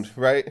flesh wound,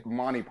 right?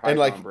 Monty Python,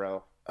 like,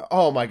 bro.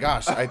 Oh my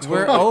gosh, I totally,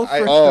 We're 0 for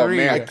 3. Oh,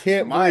 man. I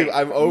can't Mike, believe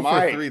I'm 0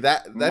 Mike, for 3.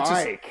 That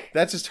Mike.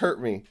 just hurt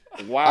me.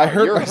 Wow, I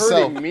hurt you're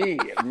myself. hurting me.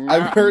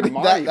 I'm hurting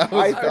Monty that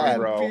was Python, bad.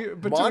 bro.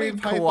 Between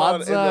Python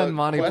Kawadza and the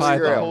Monty Quest of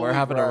the Python, Holy we're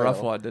having a rough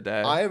Grail. one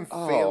today. I am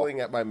failing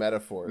at my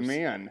metaphors.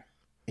 Man,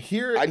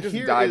 Here I just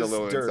here died a is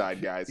little Dirk.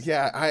 inside, guys.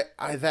 Yeah,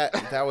 I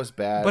that was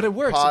bad. But it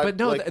works. But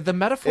no, like, the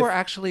metaphor if-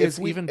 actually if is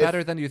we- even if-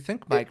 better than you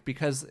think, Mike,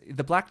 because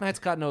the Black Knight's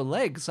got no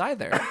legs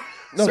either.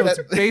 No, so that-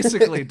 it's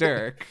basically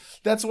Dirk.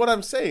 That's what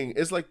I'm saying.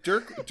 Is like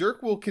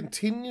Dirk will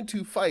continue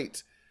to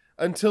fight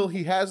until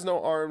he has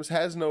no arms,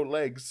 has no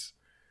legs.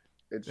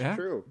 It's Yeah.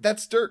 true.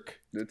 That's Dirk.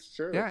 It's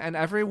true. Yeah, and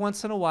every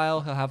once in a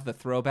while he'll have the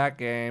throwback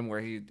game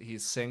where he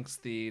sinks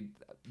the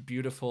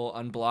beautiful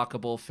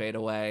unblockable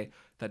fadeaway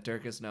that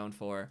Dirk is known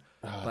for.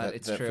 But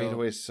it's that true.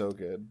 fadeaway is so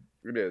good.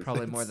 It is.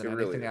 Probably more than It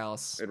really anything is.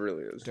 else. It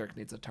really is. Dirk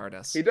needs a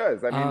TARDIS. He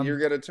does. I mean, Um, you're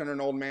gonna turn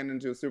an old man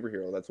into a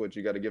superhero. That's what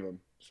you got to give him.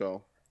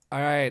 So All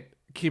right,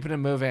 keeping it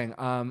moving.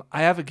 I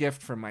have a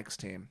gift for Mike's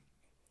team.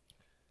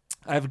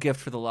 I have a gift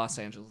for the Los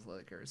Angeles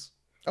Lakers.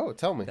 Oh,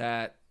 tell me.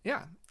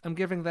 I'm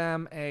giving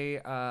them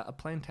a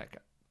plane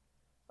ticket.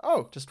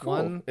 Oh, just cool.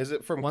 one. Is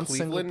it from one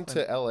Cleveland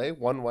to LA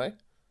one way?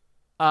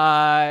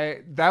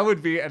 That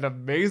would be an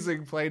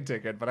amazing plane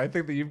ticket, but I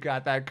think that you've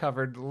got that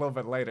covered a little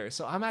bit later.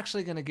 So I'm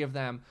actually going to give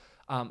them,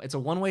 it's a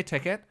one-way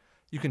ticket.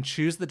 You can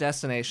choose the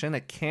destination.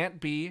 It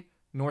can't be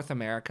North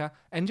America.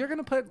 And you're going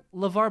to put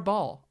LeVar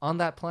Ball on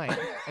that plane.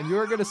 And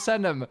you're going to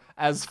send him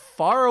as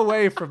far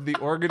away from the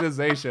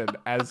organization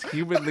as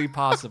humanly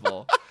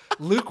possible.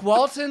 Luke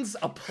Walton's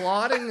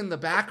applauding in the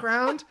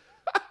background.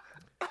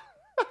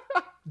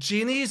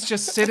 Genie's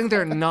just sitting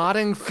there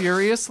nodding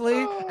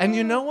furiously. And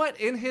you know what?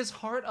 In his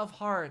heart of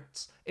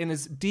hearts,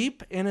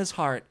 deep in his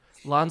heart,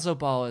 Lonzo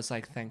Ball is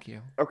like, thank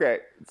you. Okay,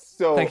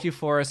 so thank you,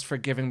 Forrest, for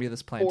giving me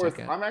this plane Forrest,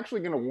 ticket. I'm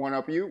actually gonna one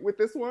up you with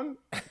this one.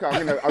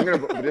 I'm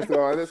gonna just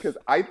go on this because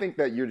I think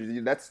that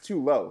that's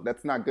too low.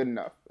 That's not good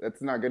enough.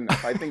 That's not good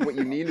enough. I think what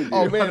you need to do.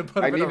 Oh man,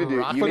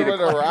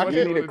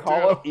 you need to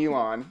call up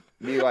Elon.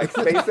 Be like,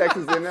 SpaceX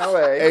is in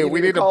LA. Hey,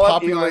 we need to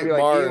populate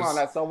Mars. Elon,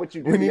 I saw what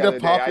you did. We need the to other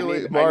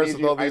populate day. Mars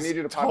with all I these need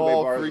you to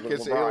populate Mars with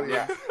freakish LeBron. aliens.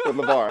 Yeah, with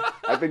LeVar.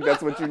 I think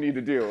that's what you need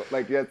to do.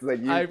 Like, that's like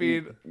you. I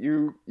mean,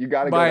 you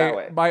got to go that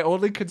way. My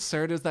only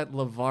concern is that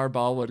LeVar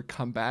Ball would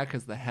come back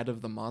as the head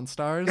of the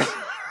Monstars.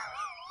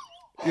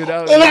 You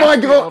know? Oh my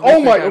god!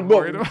 Oh my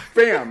god!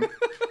 Bam!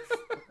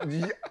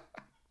 Yeah.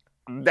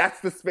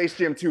 That's the Space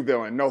Jam 2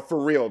 villain. No, for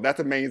real.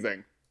 That's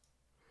amazing.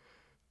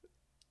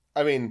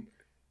 I mean,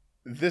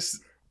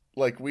 this.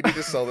 Like, we need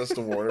to sell this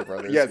to Warner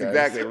Brothers. Yes, guys.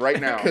 exactly. Right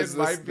now. This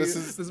might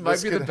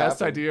be the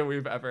best idea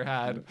we've ever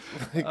had.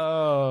 Like,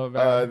 oh,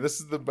 man. This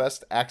is the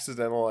best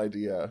accidental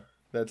idea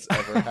that's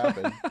ever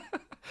happened.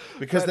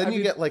 Because then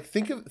you get, like,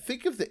 think of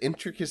the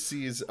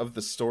intricacies of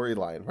the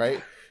storyline,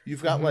 right?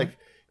 You've got, like...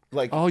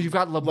 Oh, you've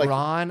got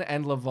LeBron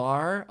and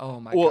LeVar? Oh,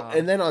 my God. Well,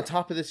 and then on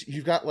top of this,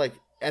 you've got, like,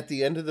 at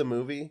the end of the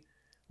movie,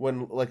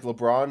 when, like,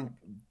 LeBron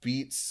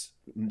beats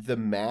the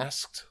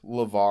masked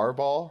LeVar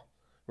Ball,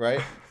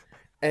 right?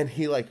 And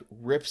he like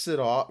rips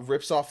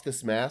off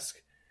this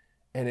mask,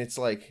 and it's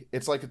like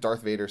a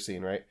Darth Vader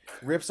scene, right?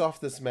 Rips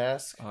off this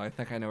mask. Oh, I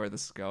think I know where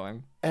this is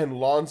going. And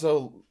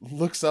Lonzo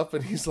looks up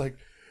and he's like,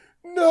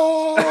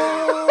 "No!"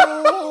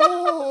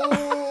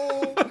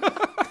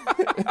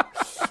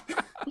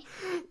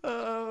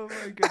 Oh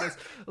my goodness,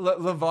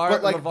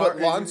 LeVar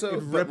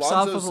Lonzo rips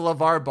off of the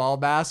LeVar Ball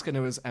mask, and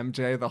it was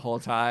MJ the whole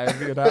time.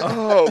 You know?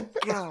 Oh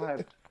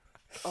God.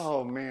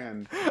 Oh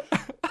man.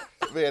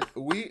 Man,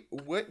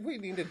 what we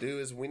need to do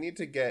is we need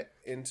to get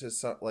into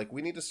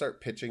we need to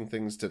start pitching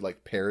things to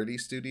like parody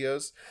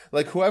studios,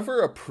 like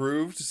whoever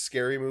approved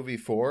Scary Movie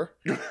 4,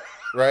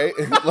 right?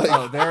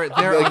 Like,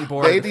 they're on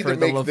board for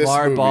the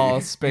LeVar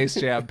Ball Space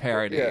Jam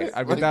parody. Yes,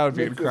 I mean, that would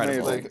be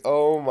incredible. Like,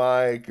 oh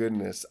my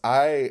goodness,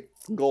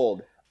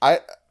 gold. I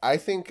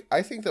think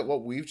that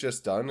what we've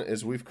just done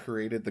is we've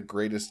created the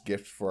greatest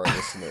gift for our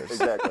listeners.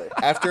 Exactly.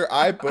 After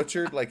I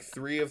butchered like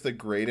 3 of the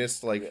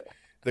greatest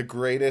the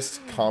greatest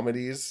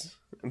comedies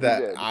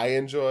that I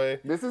enjoy.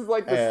 This is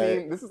like the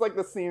scene. This is like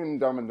the scene in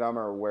Dumb and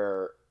Dumber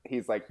where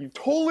he's like, "You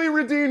totally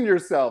redeemed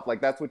yourself."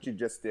 Like that's what you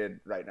just did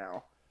right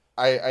now.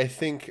 I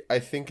think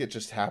it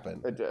just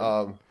happened. It did.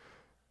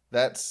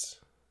 That's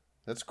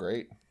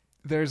great.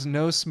 There's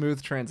no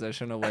smooth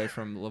transition away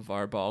from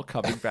LeVar Ball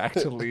coming back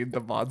to lead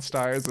the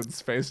Monstars in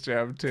Space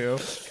Jam 2.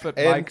 But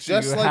and Mike, do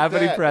you have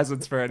any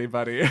presents for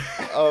anybody?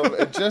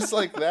 Just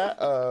like that,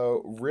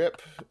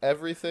 rip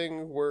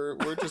everything. We're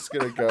just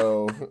gonna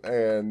go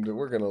and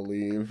we're gonna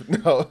leave.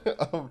 No,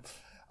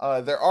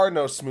 there are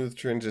no smooth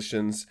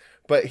transitions.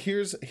 But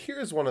here's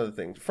one of the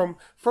things from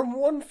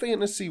one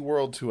fantasy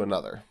world to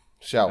another.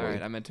 Shall we? All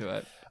right, I'm into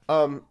it.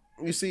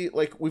 You see,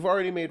 like we've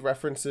already made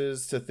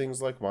references to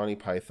things like Monty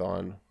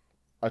Python,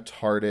 a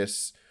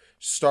TARDIS,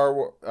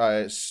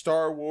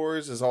 Star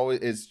Wars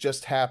is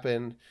just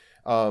happened.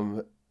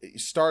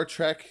 Star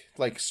Trek,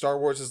 like Star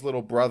Wars'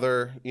 little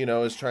brother,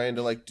 is trying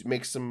to like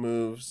make some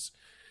moves,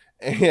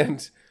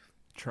 and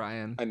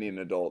I need an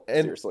adult,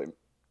 seriously.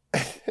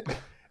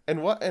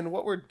 and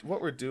what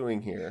we're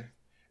doing here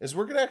is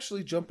we're gonna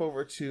actually jump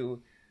over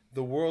to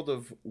the world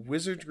of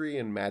wizardry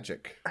and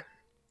magic,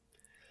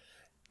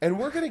 and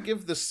we're gonna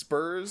give the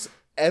Spurs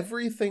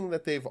everything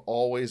that they've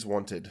always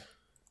wanted.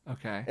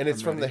 Okay. And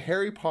it's from the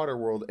Harry Potter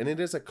world, and it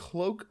is a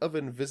cloak of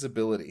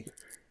invisibility.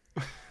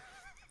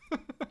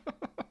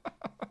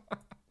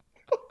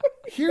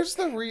 Here's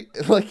the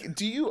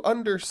do you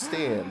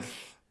understand?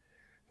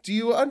 Do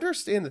you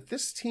understand that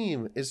this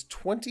team is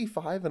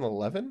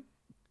 25-11?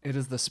 It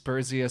is the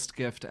Spursiest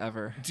gift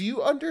ever. Do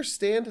you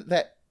understand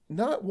that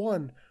not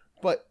one,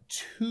 but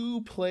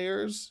 2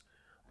 players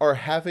are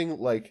having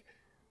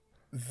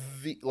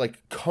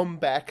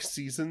comeback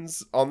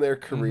seasons on their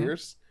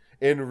careers?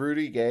 In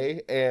Rudy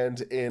Gay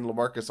and in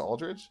LaMarcus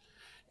Aldridge?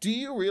 Do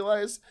you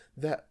realize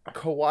that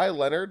Kawhi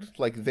Leonard,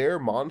 like their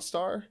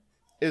Monstar,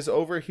 is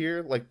over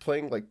here like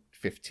playing like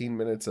 15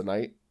 minutes a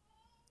night?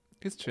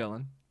 He's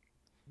chilling.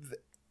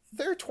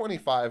 They're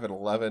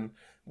 25-11.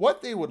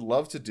 What they would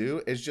love to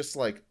do is just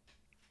like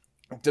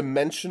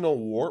dimensional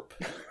warp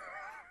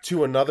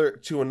to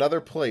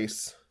another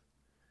place,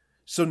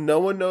 so no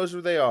one knows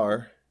where they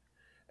are,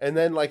 and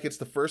then like it's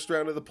the first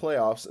round of the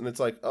playoffs, and it's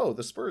like, oh,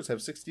 the Spurs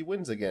have 60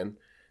 wins again,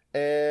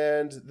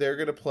 and they're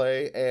gonna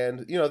play,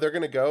 and they're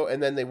gonna go,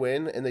 and then they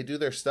win, and they do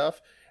their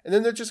stuff, and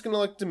then they're just gonna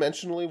like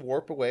dimensionally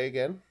warp away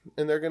again,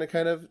 and they're gonna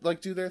kind of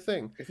like do their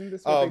thing. Isn't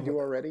this what they do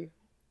already?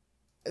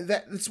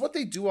 That's what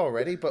they do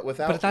already, but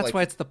without. But that's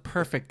why it's the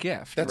perfect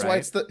gift. That's right? why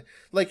it's the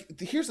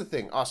like. Here's the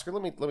thing, Oscar.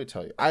 Let me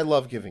tell you. I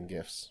love giving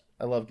gifts.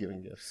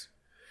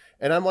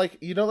 And I'm like,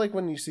 like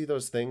when you see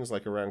those things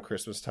like around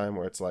Christmas time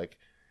where it's like,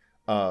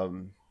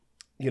 the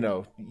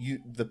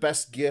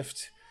best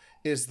gift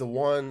is the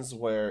ones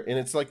where, and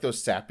it's like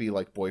those sappy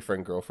like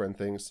boyfriend girlfriend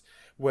things.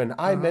 When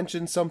I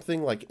mentioned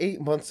something like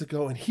 8 months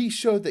ago and he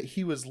showed that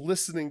he was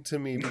listening to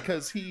me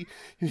because he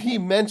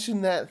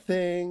mentioned that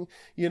thing,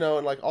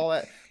 and like all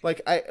that,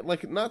 like I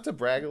like, not to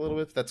brag a little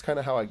bit, that's kind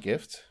of how I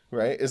gift,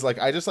 right? Is like,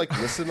 I just like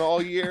listen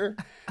all year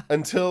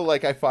until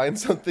like I find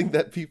something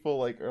that people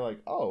like are like,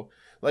 oh,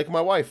 like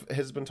my wife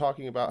has been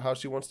talking about how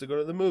she wants to go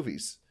to the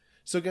movies.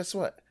 So guess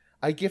what?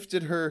 I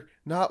gifted her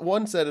not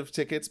one set of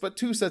tickets, but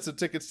 2 sets of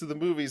tickets to the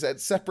movies at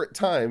separate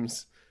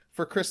times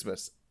for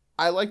Christmas.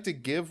 I like to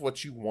give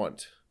what you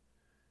want.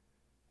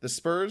 The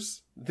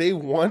Spurs, they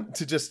want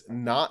to just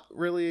not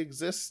really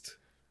exist,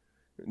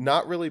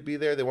 not really be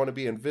there. They want to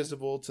be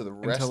invisible to the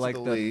rest until like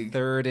of the league. The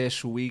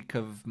third-ish week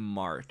of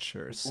March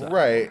or so.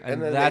 Right.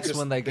 And then that's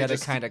when they get to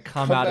kind of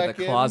come out of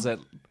the closet.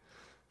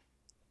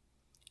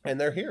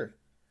 And they're here.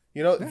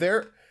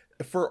 They're,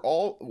 for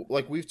all,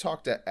 like we've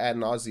talked ad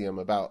nauseum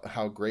about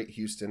how great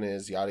Houston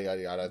is, yada,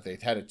 yada, yada.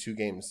 They've had 2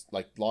 games,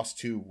 like lost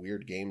 2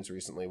 weird games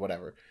recently,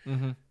 whatever.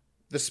 Mm-hmm.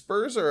 The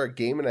Spurs are a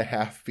game and a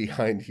half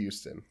behind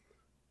Houston.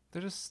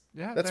 They're just,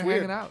 that's they're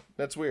weird. hanging out.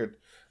 That's weird.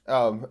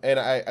 And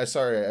I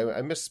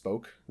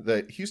misspoke.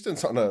 The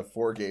Houston's on a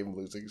 4-game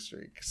losing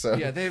streak. So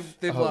yeah,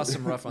 they've lost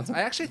some rough ones. I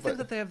actually think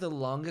that they have the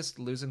longest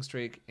losing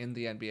streak in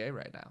the NBA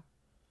right now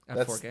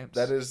at 4 games.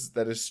 That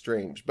is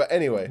strange. But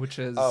anyway, which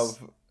is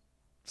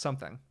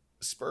something.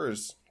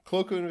 Spurs,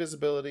 cloak of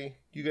invisibility.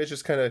 You guys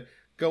just kind of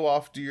go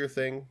off, do your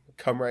thing,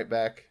 come right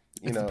back.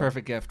 It's the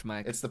perfect gift,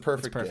 Mike. It's the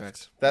perfect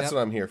gift. That's what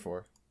I'm here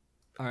for.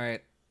 All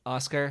right,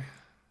 Oscar,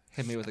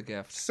 hit me with a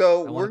gift.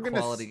 So we're going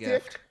to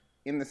stick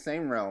in the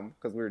same realm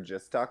because we were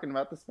just talking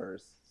about the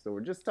Spurs.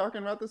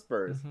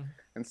 Mm-hmm.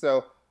 And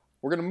so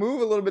we're going to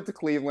move a little bit to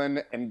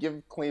Cleveland and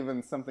give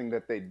Cleveland something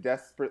that they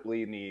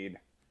desperately need,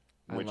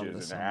 which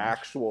is an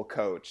actual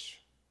coach.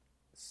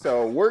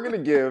 So we're going to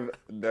give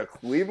the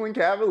Cleveland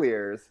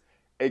Cavaliers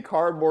a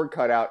cardboard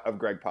cutout of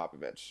Greg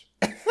Popovich.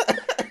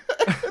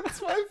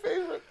 That's my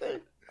favorite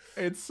thing.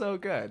 It's so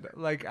good.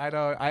 Like,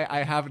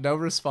 I have no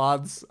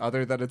response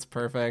other than it's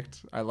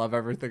perfect. I love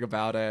everything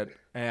about it.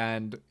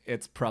 And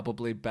it's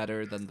probably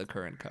better than the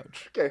current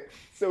coach. Okay,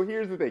 so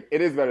here's the thing. It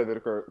is better than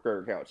the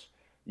current coach.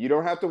 You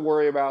don't have to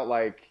worry about,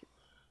 like,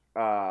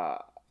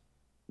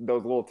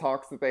 those little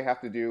talks that they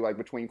have to do, like,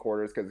 between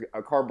quarters, because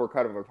a cardboard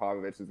cut of a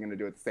Popovich is going to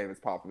do it the same as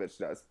Popovich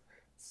does.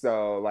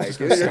 So, like, it's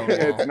not going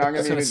to be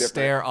any different.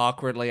 Stare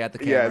awkwardly at the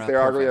camera. Yeah,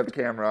 stare awkwardly at the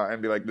camera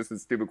and be like, this is a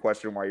stupid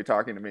question. Why are you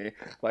talking to me?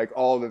 Like,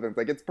 all the things.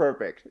 Like, it's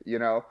perfect, It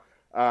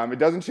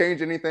doesn't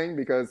change anything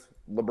because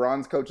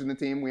LeBron's coaching the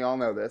team. We all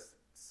know this.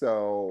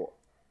 So,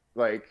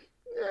 like,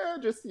 yeah,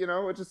 just,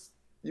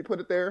 you put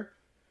it there.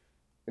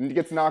 And it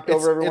gets knocked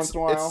over every once in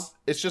a while.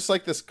 It's just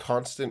like this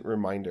constant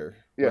reminder,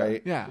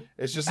 right? Yeah.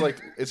 It's just like,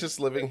 it's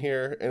just living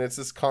here. And it's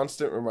this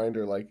constant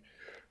reminder, like,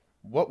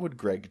 what would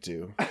Greg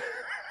do?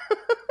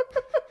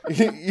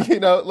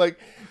 Like,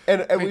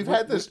 and wait, we've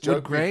had this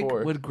joke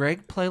before. Would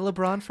Greg play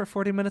LeBron for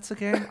 40 minutes a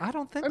game? I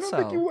don't think so. I don't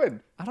think he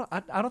would.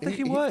 I don't think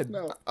he would.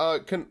 No.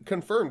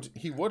 Confirmed,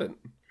 he wouldn't.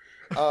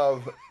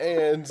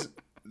 And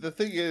the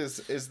thing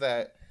is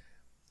that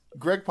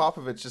Greg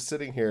Popovich is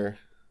sitting here,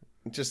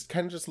 just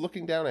kind of just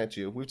looking down at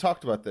you. We've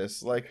talked about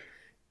this. Like,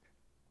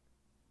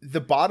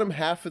 the bottom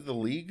half of the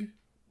league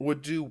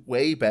would do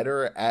way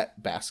better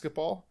at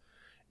basketball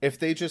if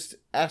they just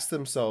asked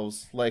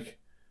themselves, like,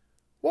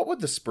 what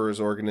would the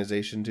Spurs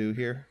organization do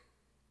here?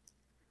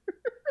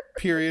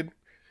 Period.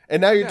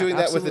 And now you're doing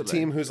that with a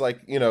team who's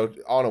like,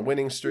 on a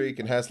winning streak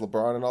and has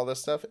LeBron and all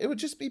this stuff. It would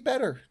just be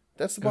better.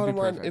 That's the bottom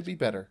line. It'd be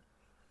better.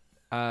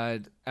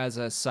 As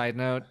a side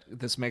note,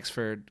 this makes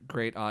for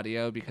great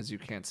audio because you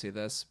can't see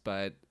this,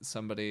 but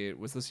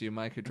was this you,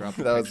 Mike, who dropped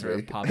a picture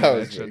of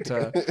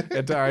Popovich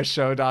into our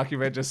show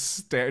document,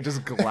 just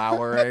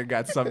glowering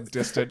at some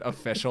distant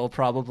official,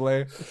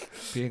 probably,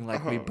 being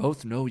like, we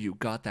both know you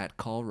got that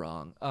call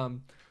wrong.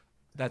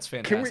 That's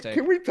fantastic.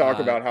 Can we talk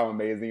about how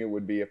amazing it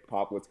would be if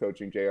Pop was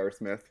coaching J.R.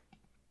 Smith?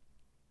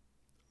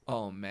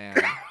 Oh, man.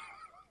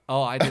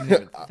 Oh, I didn't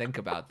even think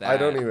about that. I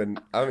don't even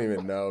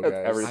know, guys.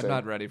 Everything. I'm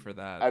not ready for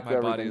that. That's my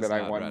body everything is that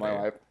I not want ready. in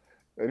my life.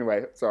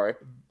 Anyway, sorry.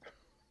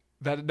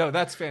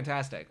 That's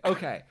fantastic.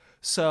 Okay,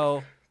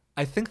 so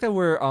I think that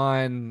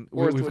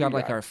we've got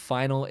like our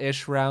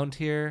final-ish round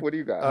here. What do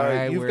you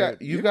got?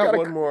 You've got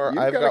one more.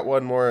 I've got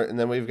one more, and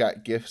then we've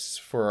got gifts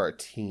for our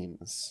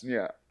teams.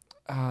 Yeah.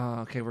 Oh,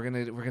 okay. We're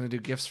gonna do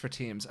gifts for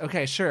teams.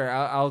 Okay, sure.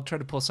 I'll try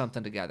to pull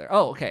something together.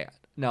 Oh, okay.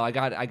 No, I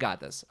got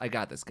this. I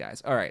got this,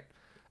 guys. All right.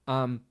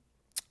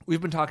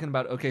 We've been talking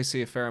about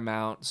OKC a fair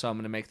amount, so I'm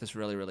gonna make this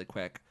really, really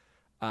quick.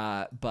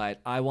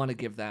 But I want to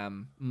give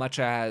them, much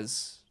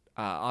as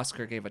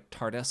Oscar gave a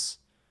TARDIS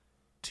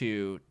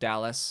to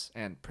Dallas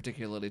and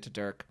particularly to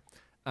Dirk,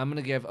 I'm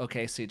going to give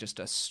OKC just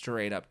a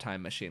straight up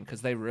time machine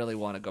because they really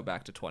want to go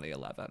back to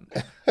 2011.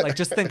 Like,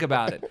 just think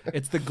about it.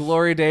 It's the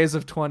glory days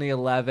of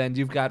 2011.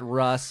 You've got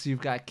Russ, you've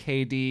got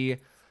KD,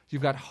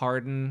 you've got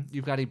Harden,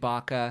 you've got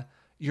Ibaka.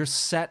 You're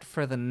set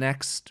for the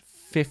next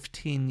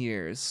 15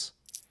 years.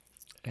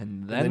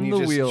 And then the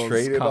wheels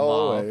come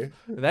off.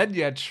 Then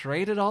you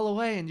trade it all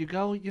away and you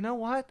go, you know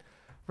what?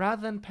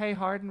 Rather than pay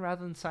Harden,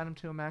 rather than sign him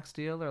to a max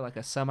deal or like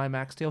a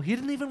semi-max deal, he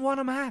didn't even want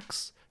a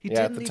max. He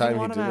didn't even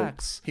want a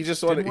max. He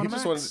didn't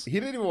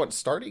even want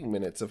starting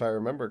minutes, if I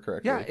remember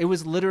correctly. Yeah, it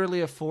was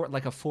literally a $4 or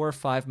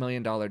 $5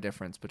 million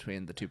difference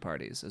between the two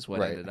parties is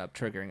what ended up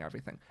triggering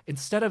everything.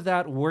 Instead of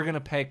that, we're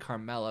gonna pay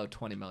Carmelo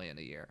 $20 million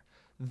a year.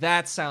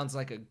 That sounds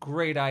like a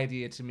great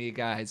idea to me,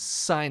 guys.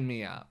 Sign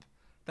me up.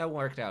 That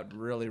worked out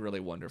really, really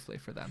wonderfully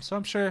for them. So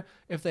I'm sure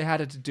if they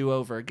had it to do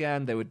over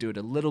again, they would do it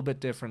a little bit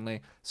differently.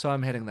 So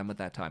I'm hitting them with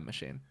that time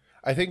machine.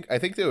 I think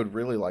they would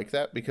really like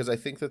that because I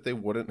think that they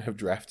wouldn't have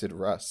drafted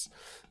Russ.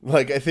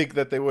 Like, I think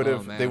that they would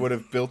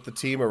have built the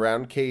team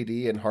around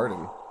KD and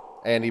Harden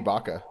and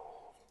Ibaka.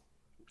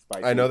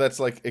 Spicy. I know that's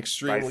like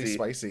extremely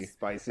spicy.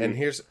 And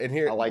here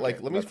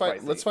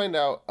let's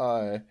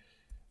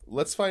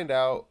find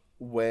out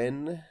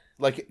when,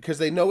 like, because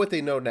they know what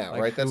they know now,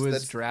 like, right? Who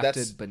was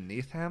drafted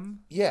beneath him?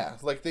 Yeah,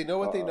 like they know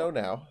what they know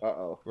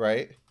now.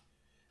 Right?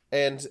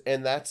 And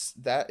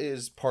that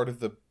is part of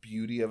the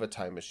beauty of a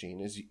time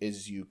machine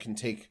is you can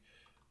take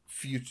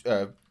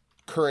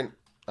current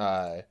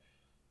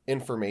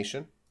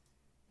information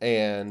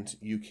and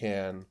you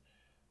can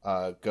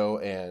go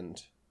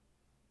and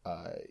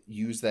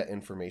use that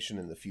information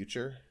in the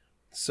future.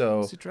 So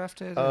was he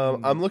drafted?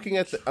 I'm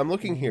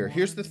looking here.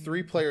 Here's the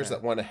 3 players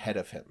that went ahead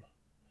of him.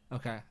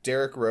 Okay.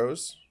 Derrick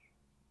Rose,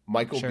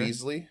 Michael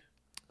Beasley,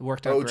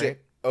 worked out great.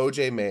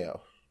 OJ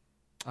Mayo.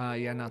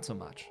 Yeah, not so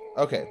much.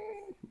 Okay.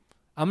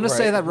 I'm going to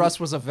say that Russ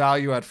was a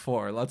value at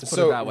 4. Let's put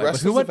it that way. But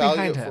who went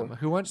behind him?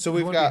 So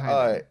we've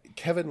got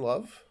Kevin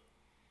Love.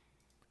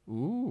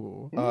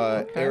 Ooh.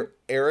 Okay.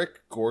 Eric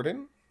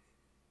Gordon.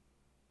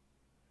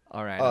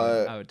 All right.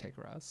 I would take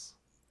Russ.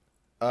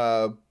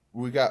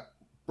 We got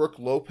Brooke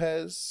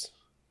Lopez.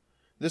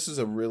 This is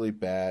a really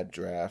bad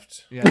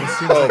draft. Yeah, this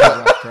seems like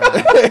a rough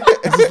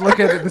draft. This is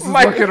looking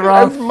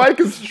rough. Mike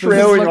is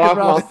trailing off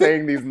while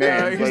saying these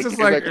names. He's just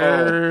like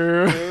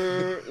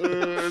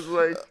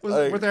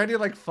were there any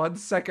like fun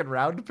second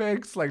round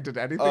picks? Like, did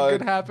anything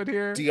good happen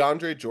here?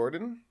 DeAndre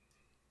Jordan,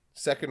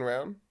 2nd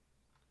round.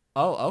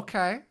 Oh,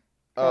 okay.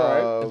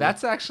 All right.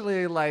 That's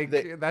actually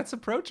that's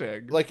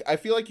approaching. Like, I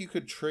feel like you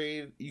could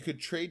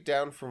trade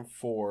down from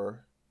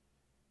 4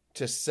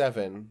 to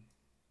 7,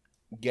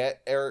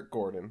 get Eric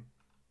Gordon,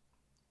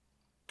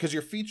 because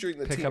you're featuring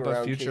the team around KD. Pick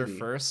up a future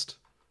first,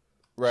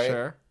 right?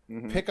 Sure.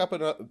 Mm-hmm. Pick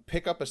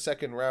up a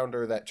 2nd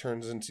rounder that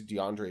turns into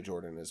DeAndre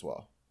Jordan as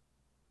well.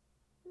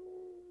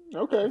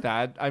 Okay. You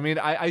would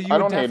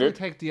definitely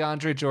take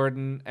DeAndre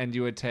Jordan, and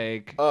you would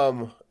take.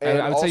 And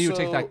I would say you would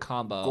take that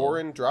combo.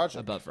 Goran Dragic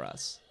above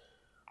Russ.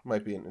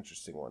 Might be an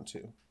interesting one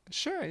too.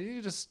 Sure,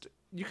 you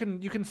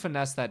can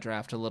finesse that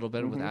draft a little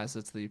bit with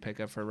assets that you pick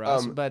up for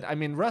Russ. But I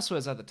mean, Russ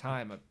was at the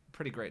time a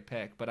pretty great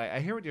pick. But I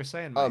hear what you're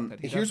saying, Mike. That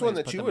here's one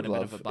that you would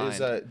love: is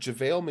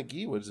JaVale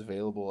McGee was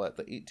available at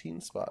the 18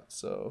 spot.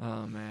 So.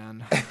 Oh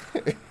man.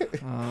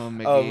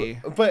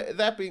 McGee. But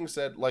that being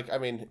said, like, I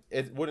mean,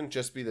 it wouldn't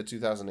just be the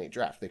 2008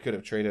 draft. They could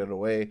have traded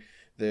away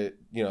their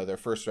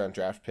 1st round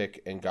draft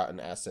pick and gotten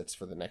assets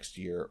for the next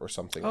year or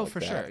something. Oh, like for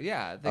that. Sure,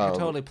 yeah, they could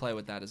totally play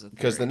with that as a theory.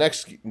 Because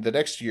the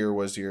next year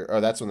was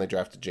that's when they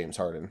drafted James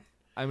Harden.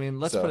 I mean,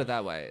 let's put it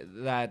that way: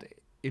 that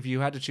if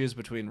you had to choose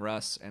between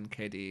Russ and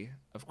KD,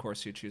 of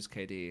course you choose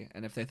KD.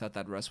 And if they thought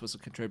that Russ was a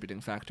contributing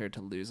factor to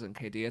losing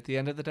KD at the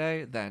end of the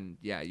day, then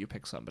yeah, you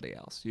pick somebody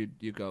else.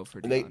 You go for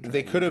DeAndre.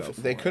 They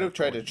could have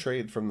tried to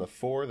trade from the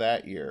 4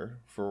 that year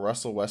for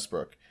Russell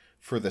Westbrook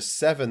for the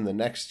 7 the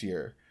next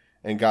year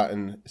and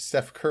gotten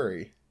Steph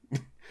Curry.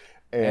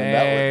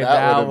 And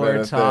that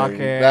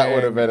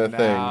would have been a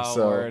thing.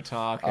 So we're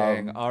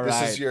talking. All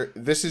right.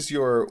 This is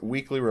your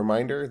weekly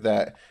reminder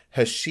that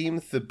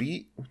Hasheem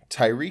Thabeet,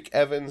 Tyreek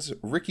Evans,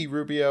 Ricky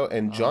Rubio,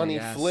 and Johnny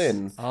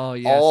Flynn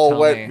all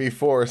went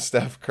before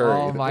Steph Curry.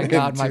 Oh my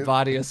God, my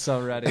body is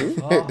so ready.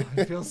 Oh,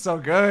 it feels so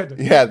good.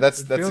 Yeah,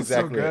 that's exactly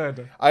so good.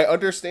 It. I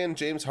understand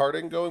James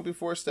Harden going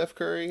before Steph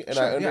Curry, and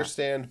I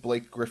understand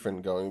Blake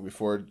Griffin going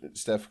before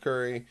Steph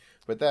Curry.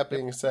 But that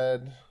being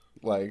said,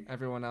 like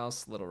everyone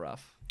else, a little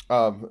rough.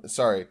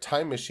 Sorry,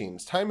 time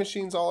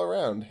machines all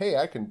around. Hey,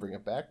 I can bring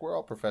it back. We're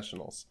all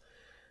professionals.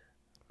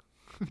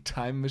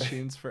 Time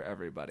machines for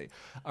everybody.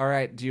 All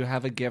right. Do you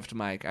have a gift,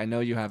 Mike? I know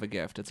you have a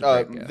gift. It's a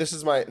great gift. This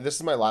is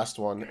my last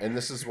one, and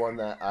this is one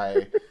that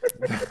I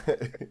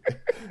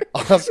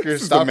Oscar,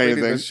 stop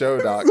reading the show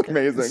doc. It's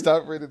amazing.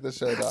 Stop reading the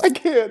show doc. I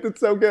can't. It's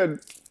so good.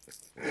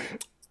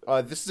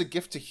 This is a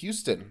gift to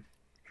Houston.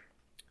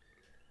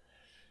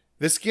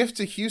 This gift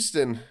to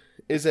Houston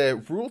is a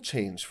rule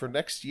change for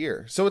next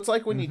year. So it's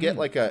like when you get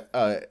like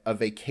a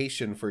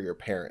vacation for your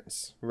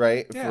parents,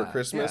 right? For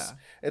Christmas.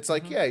 Yeah. It's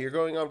like, you're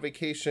going on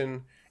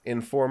vacation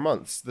in 4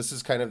 months. This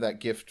is kind of that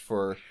gift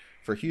for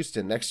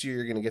Houston. Next year,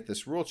 you're going to get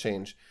this rule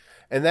change.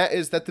 And that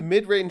is that the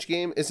mid-range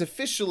game is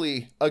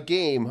officially a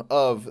game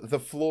of the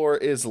floor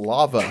is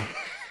lava.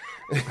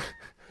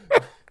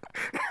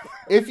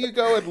 If you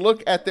go and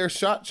look at their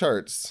shot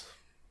charts,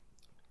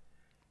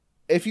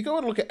 if you go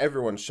and look at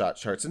everyone's shot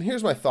charts, and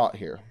here's my thought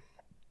here,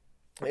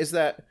 is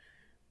that,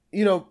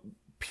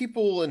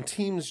 people and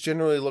teams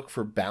generally look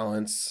for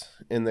balance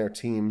in their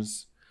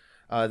teams.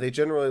 They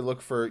generally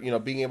look for,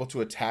 being able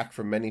to attack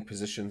from many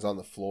positions on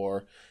the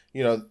floor,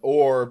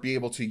 or be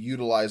able to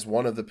utilize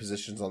one of the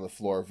positions on the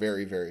floor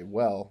very, very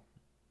well.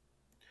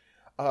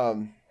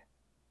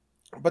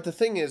 But the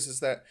thing is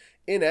that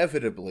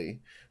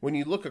inevitably, when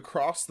you look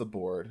across the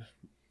board,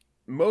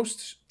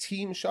 most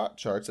team shot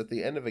charts at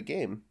the end of a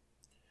game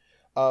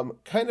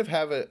kind of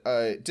have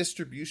a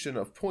distribution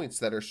of points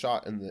that are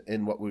shot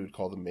in what we would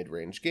call the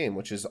mid-range game,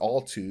 which is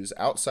all twos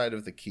outside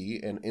of the key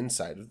and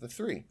inside of the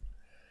three.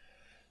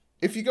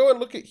 If you go and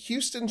look at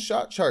Houston's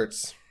shot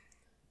charts,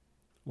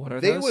 what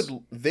are they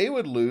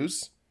would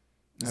lose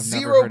I've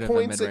 0 never heard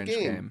points of a a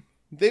mid-range game.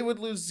 They would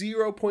lose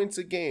 0 points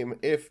a game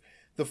if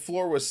the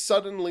floor was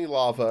suddenly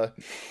lava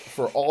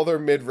for all their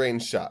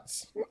mid-range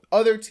shots.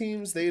 Other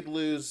teams, they'd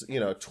lose,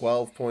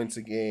 12 points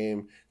a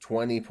game,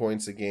 20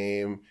 points a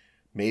game,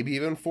 maybe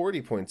even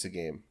 40 points a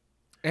game.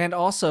 And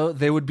also,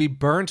 they would be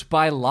burnt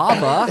by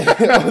lava.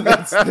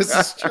 This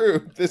is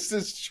true. This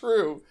is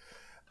true.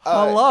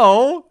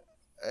 Hello?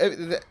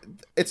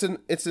 It's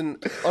an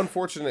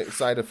unfortunate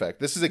side effect.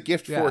 This is a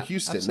gift for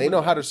Houston. Absolutely. They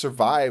know how to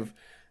survive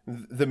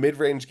the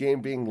mid-range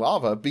game being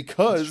lava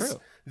because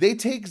they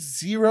take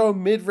 0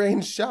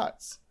 mid-range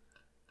shots.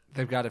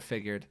 They've got it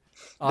figured.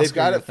 Oscar, They've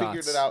got your it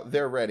figured thoughts? it out.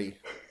 They're ready.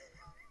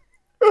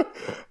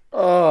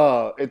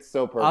 Oh, it's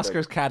so perfect.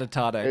 Oscar's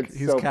catatonic.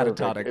 He's so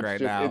catatonic perfect. right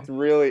just,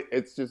 now.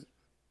 It's just,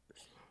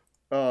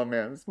 oh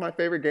man, it's my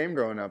favorite game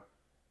growing up.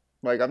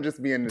 Like, I'm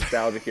just being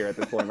nostalgic here at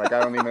this point. Like, I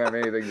don't even have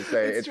anything to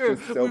say. It's true.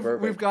 Just so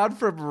perfect. We've gone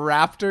from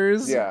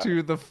Raptors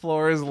to the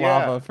floor is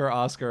lava for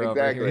Oscar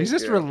over here. He's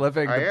just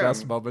reliving the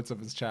best moments of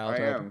his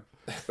childhood. I am.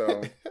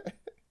 So,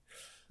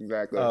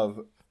 exactly.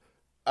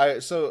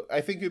 So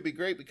I think it would be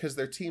great because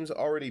their team's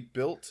already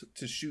built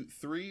to shoot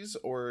threes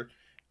or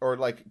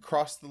like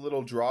cross the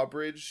little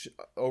drawbridge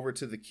over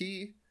to the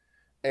key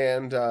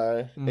and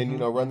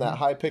run that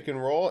high pick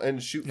and roll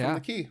and shoot from the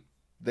key.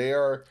 They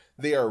are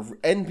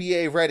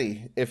NBA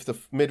ready if the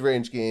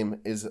mid-range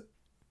game is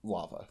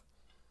lava.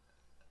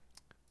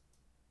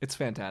 It's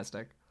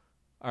fantastic.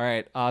 All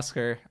right,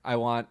 Oscar, I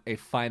want a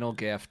final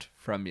gift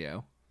from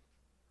you.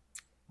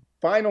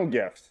 Final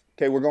gift.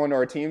 Okay, we're going to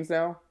our teams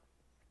now?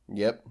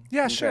 Yep.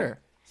 Yeah, okay. Sure.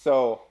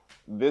 So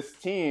this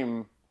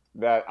team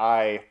that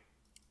I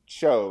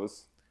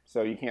chose,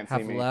 so you can't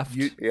see me. Left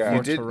you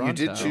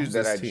did choose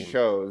that this I team.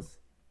 chose.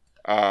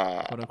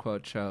 Quote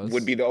unquote chose.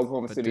 Would be the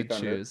Oklahoma City did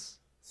Thunder. Choose.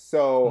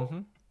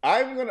 So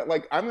I'm gonna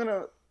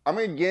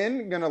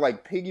again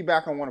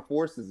piggyback on one of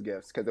Forrest's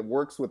gifts because it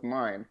works with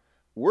mine.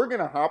 We're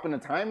gonna hop in a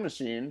time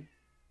machine,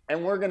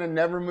 and we're gonna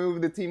never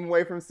move the team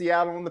away from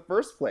Seattle in the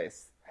first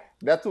place.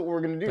 That's what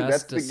we're gonna do.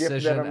 Best That's the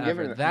gift that I'm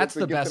giving them. That's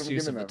the gift best that I'm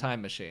use of giving the them.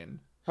 time machine.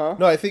 Huh?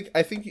 No, I think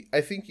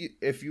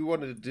if you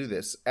wanted to do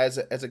this as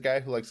a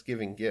guy who likes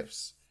giving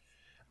gifts,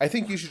 I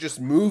think you should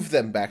just move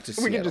them back to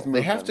Seattle. We can just move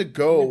they have them. to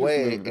go We can just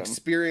away, move them.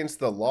 experience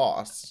the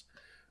loss,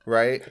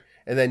 right?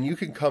 And then you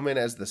can come in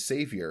as the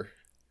savior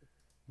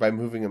by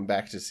moving them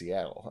back to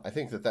Seattle. I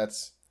think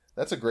that's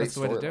a great That's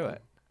the way to storyline. do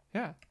it.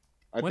 Yeah.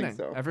 I Winning. think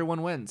so.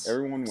 Everyone wins.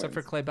 Everyone Except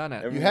wins. for Clay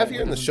Bennett. You have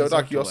here in the Doesn't show deserve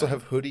doc, to you also win.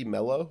 have Hoodie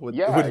Mello. Would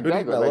Yeah, Hoodie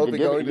exactly. Mello Like, be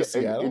going to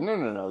Seattle?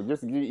 No.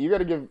 Just you got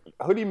to give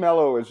Hoodie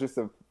Mello is just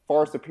a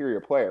far superior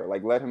player.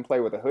 Like, let him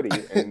play with a hoodie,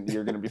 and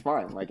you're gonna be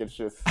fine. Like, it's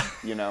just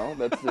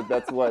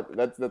that's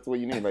what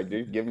you need. Like,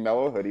 dude, give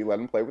Mello a hoodie, let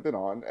him play with it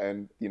on,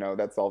 and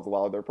that solves a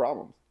lot of their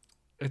problems.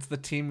 It's the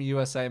Team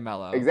USA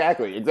Mello.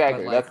 Exactly.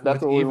 But, like,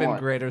 That's with what we even want.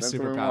 greater That's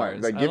what we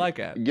superpowers. want. I like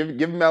it.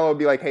 Give Mello,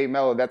 be like, hey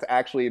Mello, that's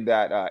actually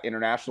that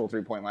international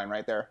 3-point line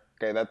right there.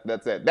 Okay,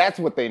 that's it. That's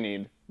what they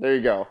need. There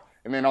you go.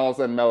 And then all of a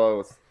sudden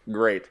Mello's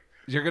great.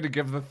 You're going to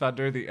give the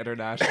Thunder the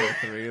international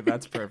 3.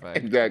 That's perfect.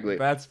 Exactly.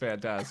 That's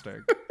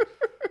fantastic.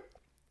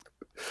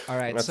 All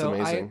right, That's so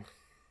amazing.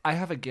 I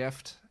have a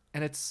gift,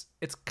 and it's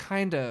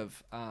kind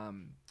of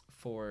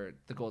for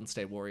the Golden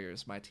State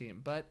Warriors, my team,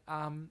 but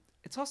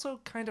it's also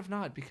kind of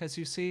not because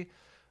you see,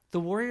 the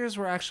Warriors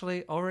were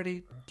actually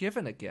already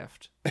given a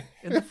gift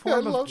in the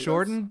form of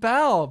Jordan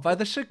Bell by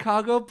the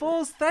Chicago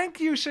Bulls. Thank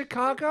you,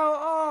 Chicago.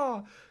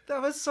 Oh,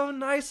 that was so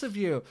nice of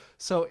you.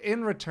 So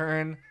in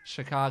return,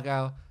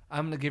 Chicago,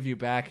 I'm gonna give you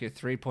back your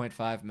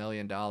 $3.5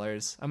 million.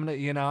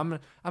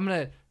 I'm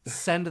gonna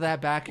send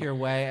that back your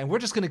way, and we're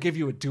just gonna give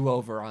you a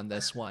do-over on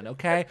this one,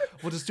 okay?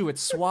 We'll just do it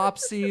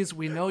swapsies.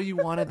 We know you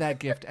wanted that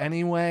gift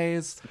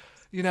anyways.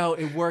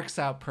 It works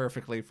out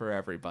perfectly for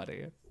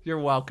everybody. You're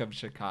welcome,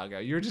 Chicago.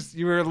 You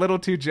were a little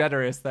too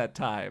generous that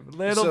time.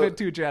 Little bit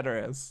too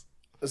generous.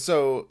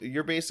 So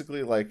you're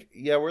basically like,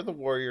 yeah, we're the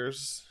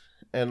Warriors,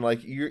 and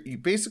like you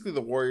basically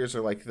the Warriors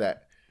are like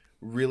that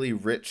really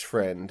rich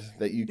friend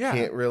that you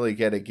can't really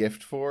get a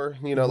gift for.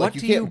 What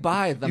do you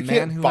buy? The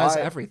man who has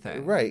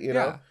everything,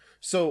 right?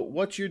 So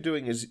what you're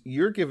doing is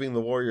you're giving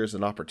the Warriors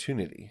an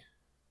opportunity.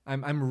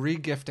 I'm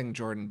re-gifting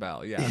Jordan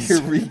Bell. Yes,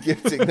 you're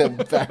re-gifting them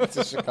back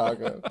to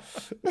Chicago.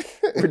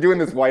 We're doing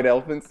this white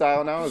elephant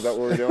style now. Is that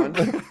what we're doing?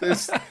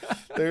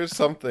 there's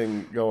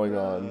something going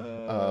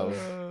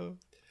on.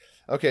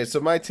 Okay, so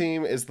my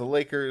team is the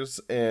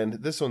Lakers, and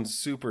this one's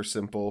super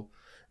simple.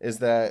 Is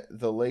that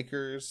the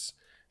Lakers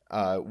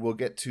will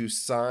get to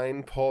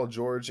sign Paul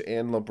George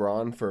and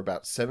LeBron for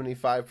about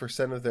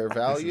 75% of their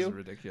value. This is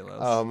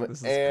ridiculous. This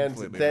is and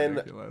completely then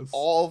ridiculous.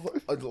 all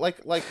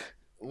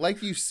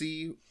like you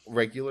see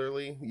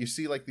regularly, you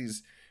see like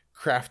these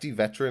crafty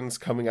veterans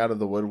coming out of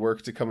the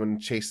woodwork to come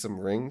and chase some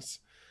rings.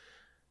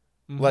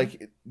 Mm-hmm.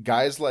 Like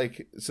guys who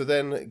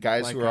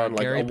are on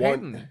like Gary a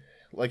Payton. one.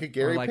 Like a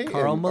Gary like Payton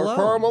Karl Malone. or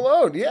Karl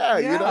Malone,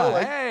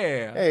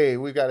 yeah, hey,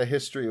 we've got a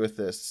history with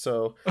this.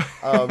 So,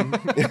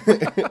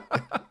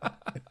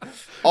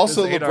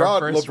 also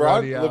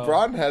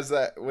LeBron has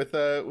that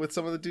with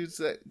some of the dudes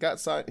that got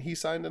signed. He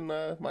signed in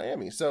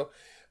Miami. So,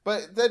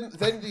 but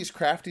then these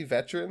crafty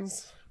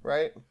veterans,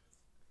 right,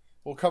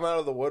 will come out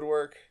of the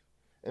woodwork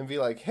and be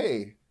like,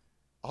 "Hey,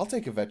 I'll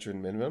take a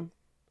veteran minimum.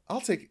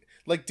 I'll take."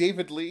 Like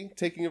David Lee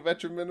taking a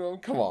veteran minimum.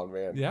 Come on,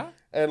 man. Yeah.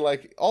 And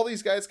like all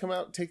these guys come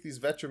out and take these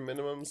veteran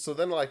minimums. So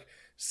then like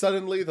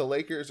suddenly the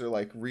Lakers are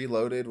like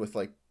reloaded with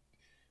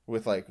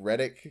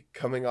Redick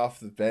coming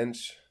off the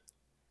bench.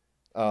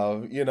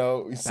 Back in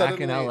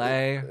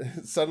LA.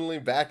 Suddenly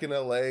back in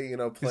LA, playing.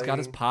 He's got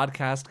his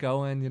podcast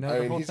going,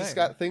 He's just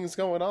got things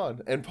going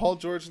on. And Paul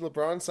George and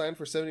LeBron signed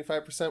for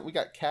 75%. We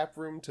got cap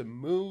room to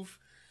move.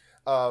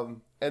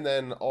 And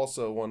then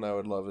also one I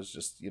would love is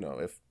just,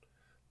 if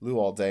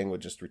Luol Deng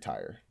would just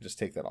retire. Just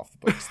take that off the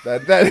books.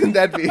 That'd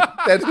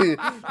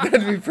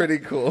be pretty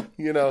cool.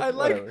 I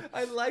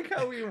like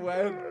how we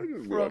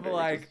went from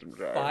like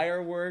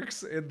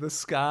fireworks in the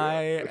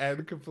sky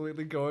and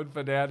completely going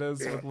bananas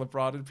with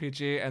LeBron and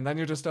PG, and then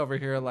you're just over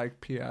here like,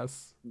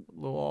 P.S.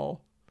 Luol,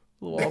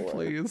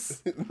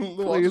 please,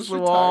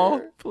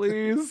 Luol,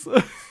 please.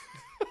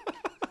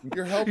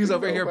 You're helping. He's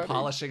over here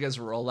polishing his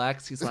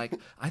Rolex. He's like,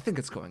 I think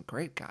it's going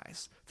great,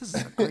 guys. This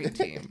is a great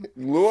team.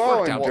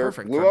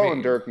 Luol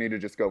and Dirk need to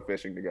just go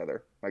fishing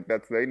together. Like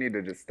they need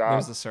to just stop.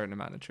 There's a certain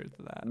amount of truth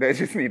to that. They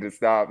just need to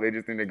stop. They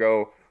just need to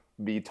go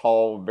be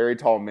tall, very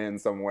tall men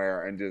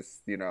somewhere and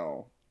just,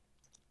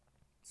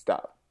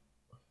 stop.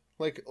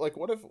 Like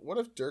what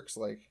if Dirk's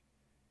like,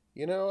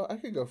 I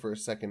could go for a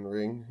second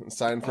ring and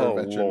sign for a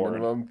veteran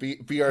minimum.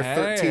 Be our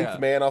 13th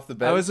man off the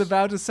bench. I was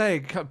about to say,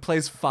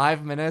 plays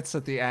 5 minutes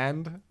at the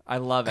end. I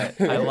love it.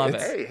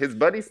 Hey, his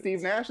buddy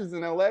Steve Nash is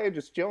in LA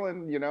just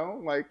chilling,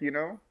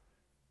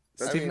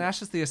 Steve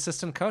Nash is the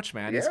assistant coach,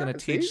 man. He's going to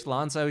teach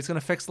Lonzo. He's going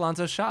to fix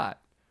Lonzo's shot.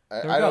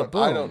 I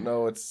don't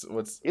know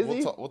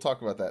we'll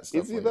talk about that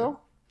stuff later. Is he though?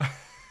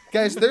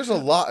 Guys, there's a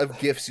lot of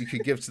gifts you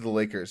could give to the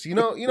Lakers. You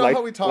know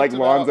how we talked like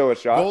about Lonzo a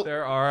shot.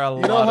 There are a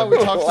lot. You know how we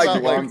talked about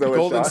like Lonzo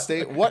Golden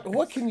State.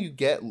 What can you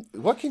get?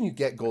 What can you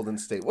get Golden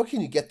State? What can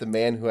you get the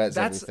man who has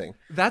everything?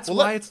 That's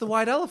why it's the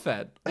white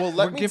elephant. Well,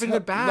 we're giving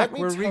it back.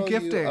 We're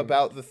regifting.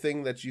 About the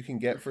thing that you can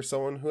get for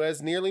someone who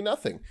has nearly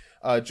nothing.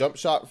 Jump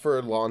shot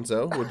for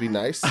Lonzo would be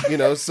nice.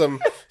 Some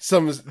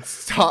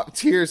top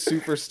tier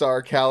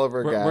superstar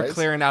caliber guys. We're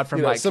clearing out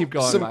from Mike. Keep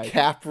going, some Mike.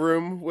 Cap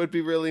room would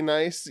be really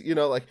nice.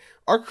 Like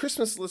our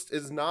Christmas list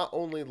is not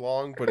only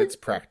long, but it's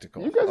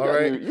practical. You guys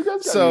got new jerseys.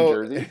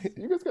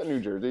 You guys got new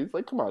jerseys.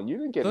 Like, come on, you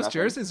didn't get those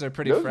nothing. jerseys are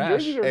pretty those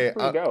fresh. Jerseys are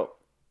pretty dope.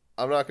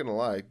 I'm not gonna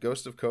lie,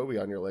 Ghost of Kobe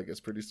on your leg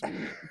is pretty sweet.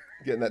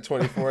 Getting that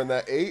 24 and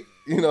that 8.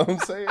 You know what I'm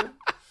saying?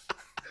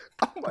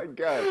 Oh my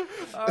god!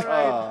 All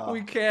right,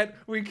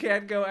 we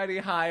can't go any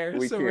higher,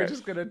 we're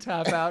just gonna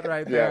tap out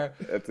right there.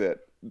 Yeah, that's it.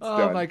 It's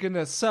done. My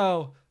goodness!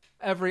 So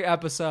every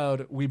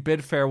episode, we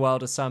bid farewell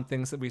to some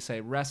things that we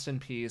say rest in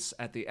peace.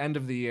 At the end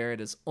of the year,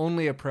 it is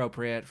only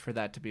appropriate for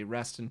that to be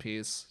rest in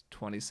peace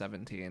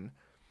 2017.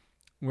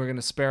 We're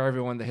gonna spare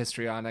everyone the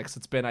histrionics.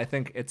 It's been, I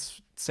think, it's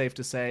safe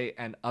to say,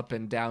 an up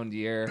and down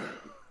year,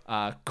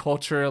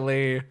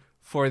 culturally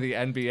for the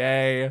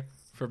NBA.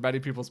 For many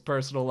people's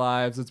personal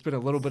lives, it's been a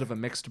little bit of a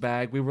mixed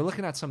bag. We were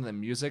looking at some of the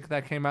music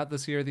that came out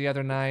this year the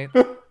other night,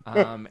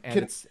 and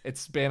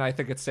it's been, I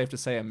think it's safe to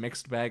say, a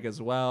mixed bag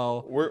as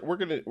well. We're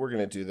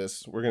gonna do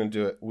this. We're gonna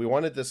do it. We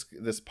wanted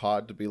this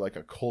pod to be like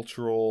a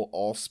cultural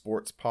all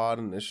sports pod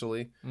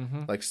initially,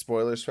 like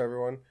spoilers for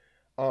everyone.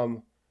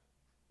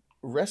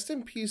 Rest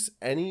in peace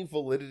any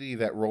validity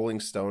that Rolling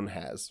Stone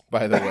has,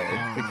 by the way,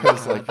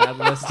 because like that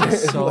list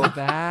is so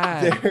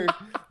bad.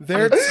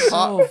 Their It's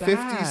top so 50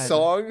 bad.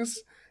 songs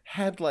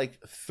had like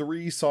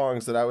 3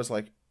 songs that I was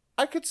like,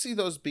 I could see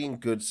those being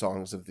good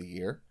songs of the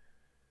year.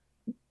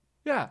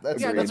 Yeah,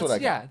 That's what I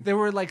got. yeah. There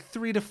were like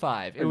 3 to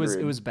 5. It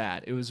Agreed. was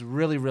bad. It was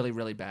really, really,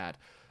 really bad.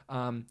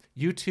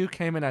 U2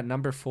 came in at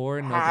number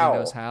 4. Nobody How?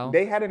 knows how.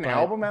 They had an but-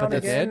 album out but they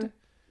again? did.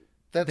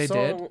 That They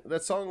song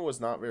that song was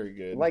not very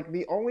good. Like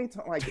the only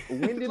time, like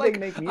when did Like, they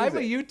make music? I'm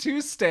a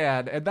U2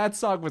 stan, and that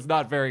song was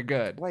not very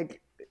good. Like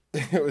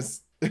it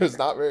was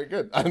not very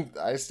good.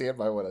 I stand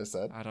by what I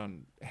said. I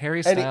don't.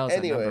 Harry Styles at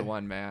anyway, number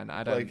 1, man.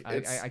 I don't. like,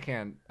 it's- I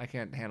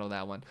can't handle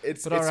that one.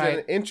 It's But all been right.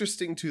 an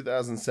interesting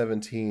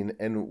 2017,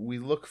 and we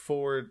look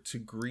forward to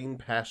green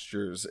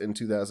pastures in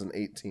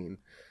 2018.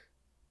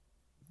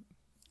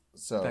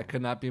 So That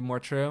could not be more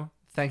true.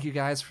 Thank you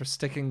guys for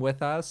sticking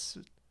with us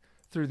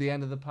through the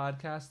end of the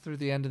podcast, through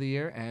the end of the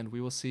year, and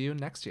we will see you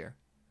next year.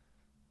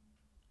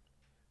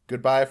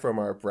 goodbye from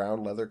our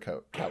brown leather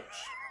couch.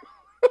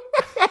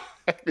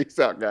 peace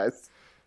out, guys.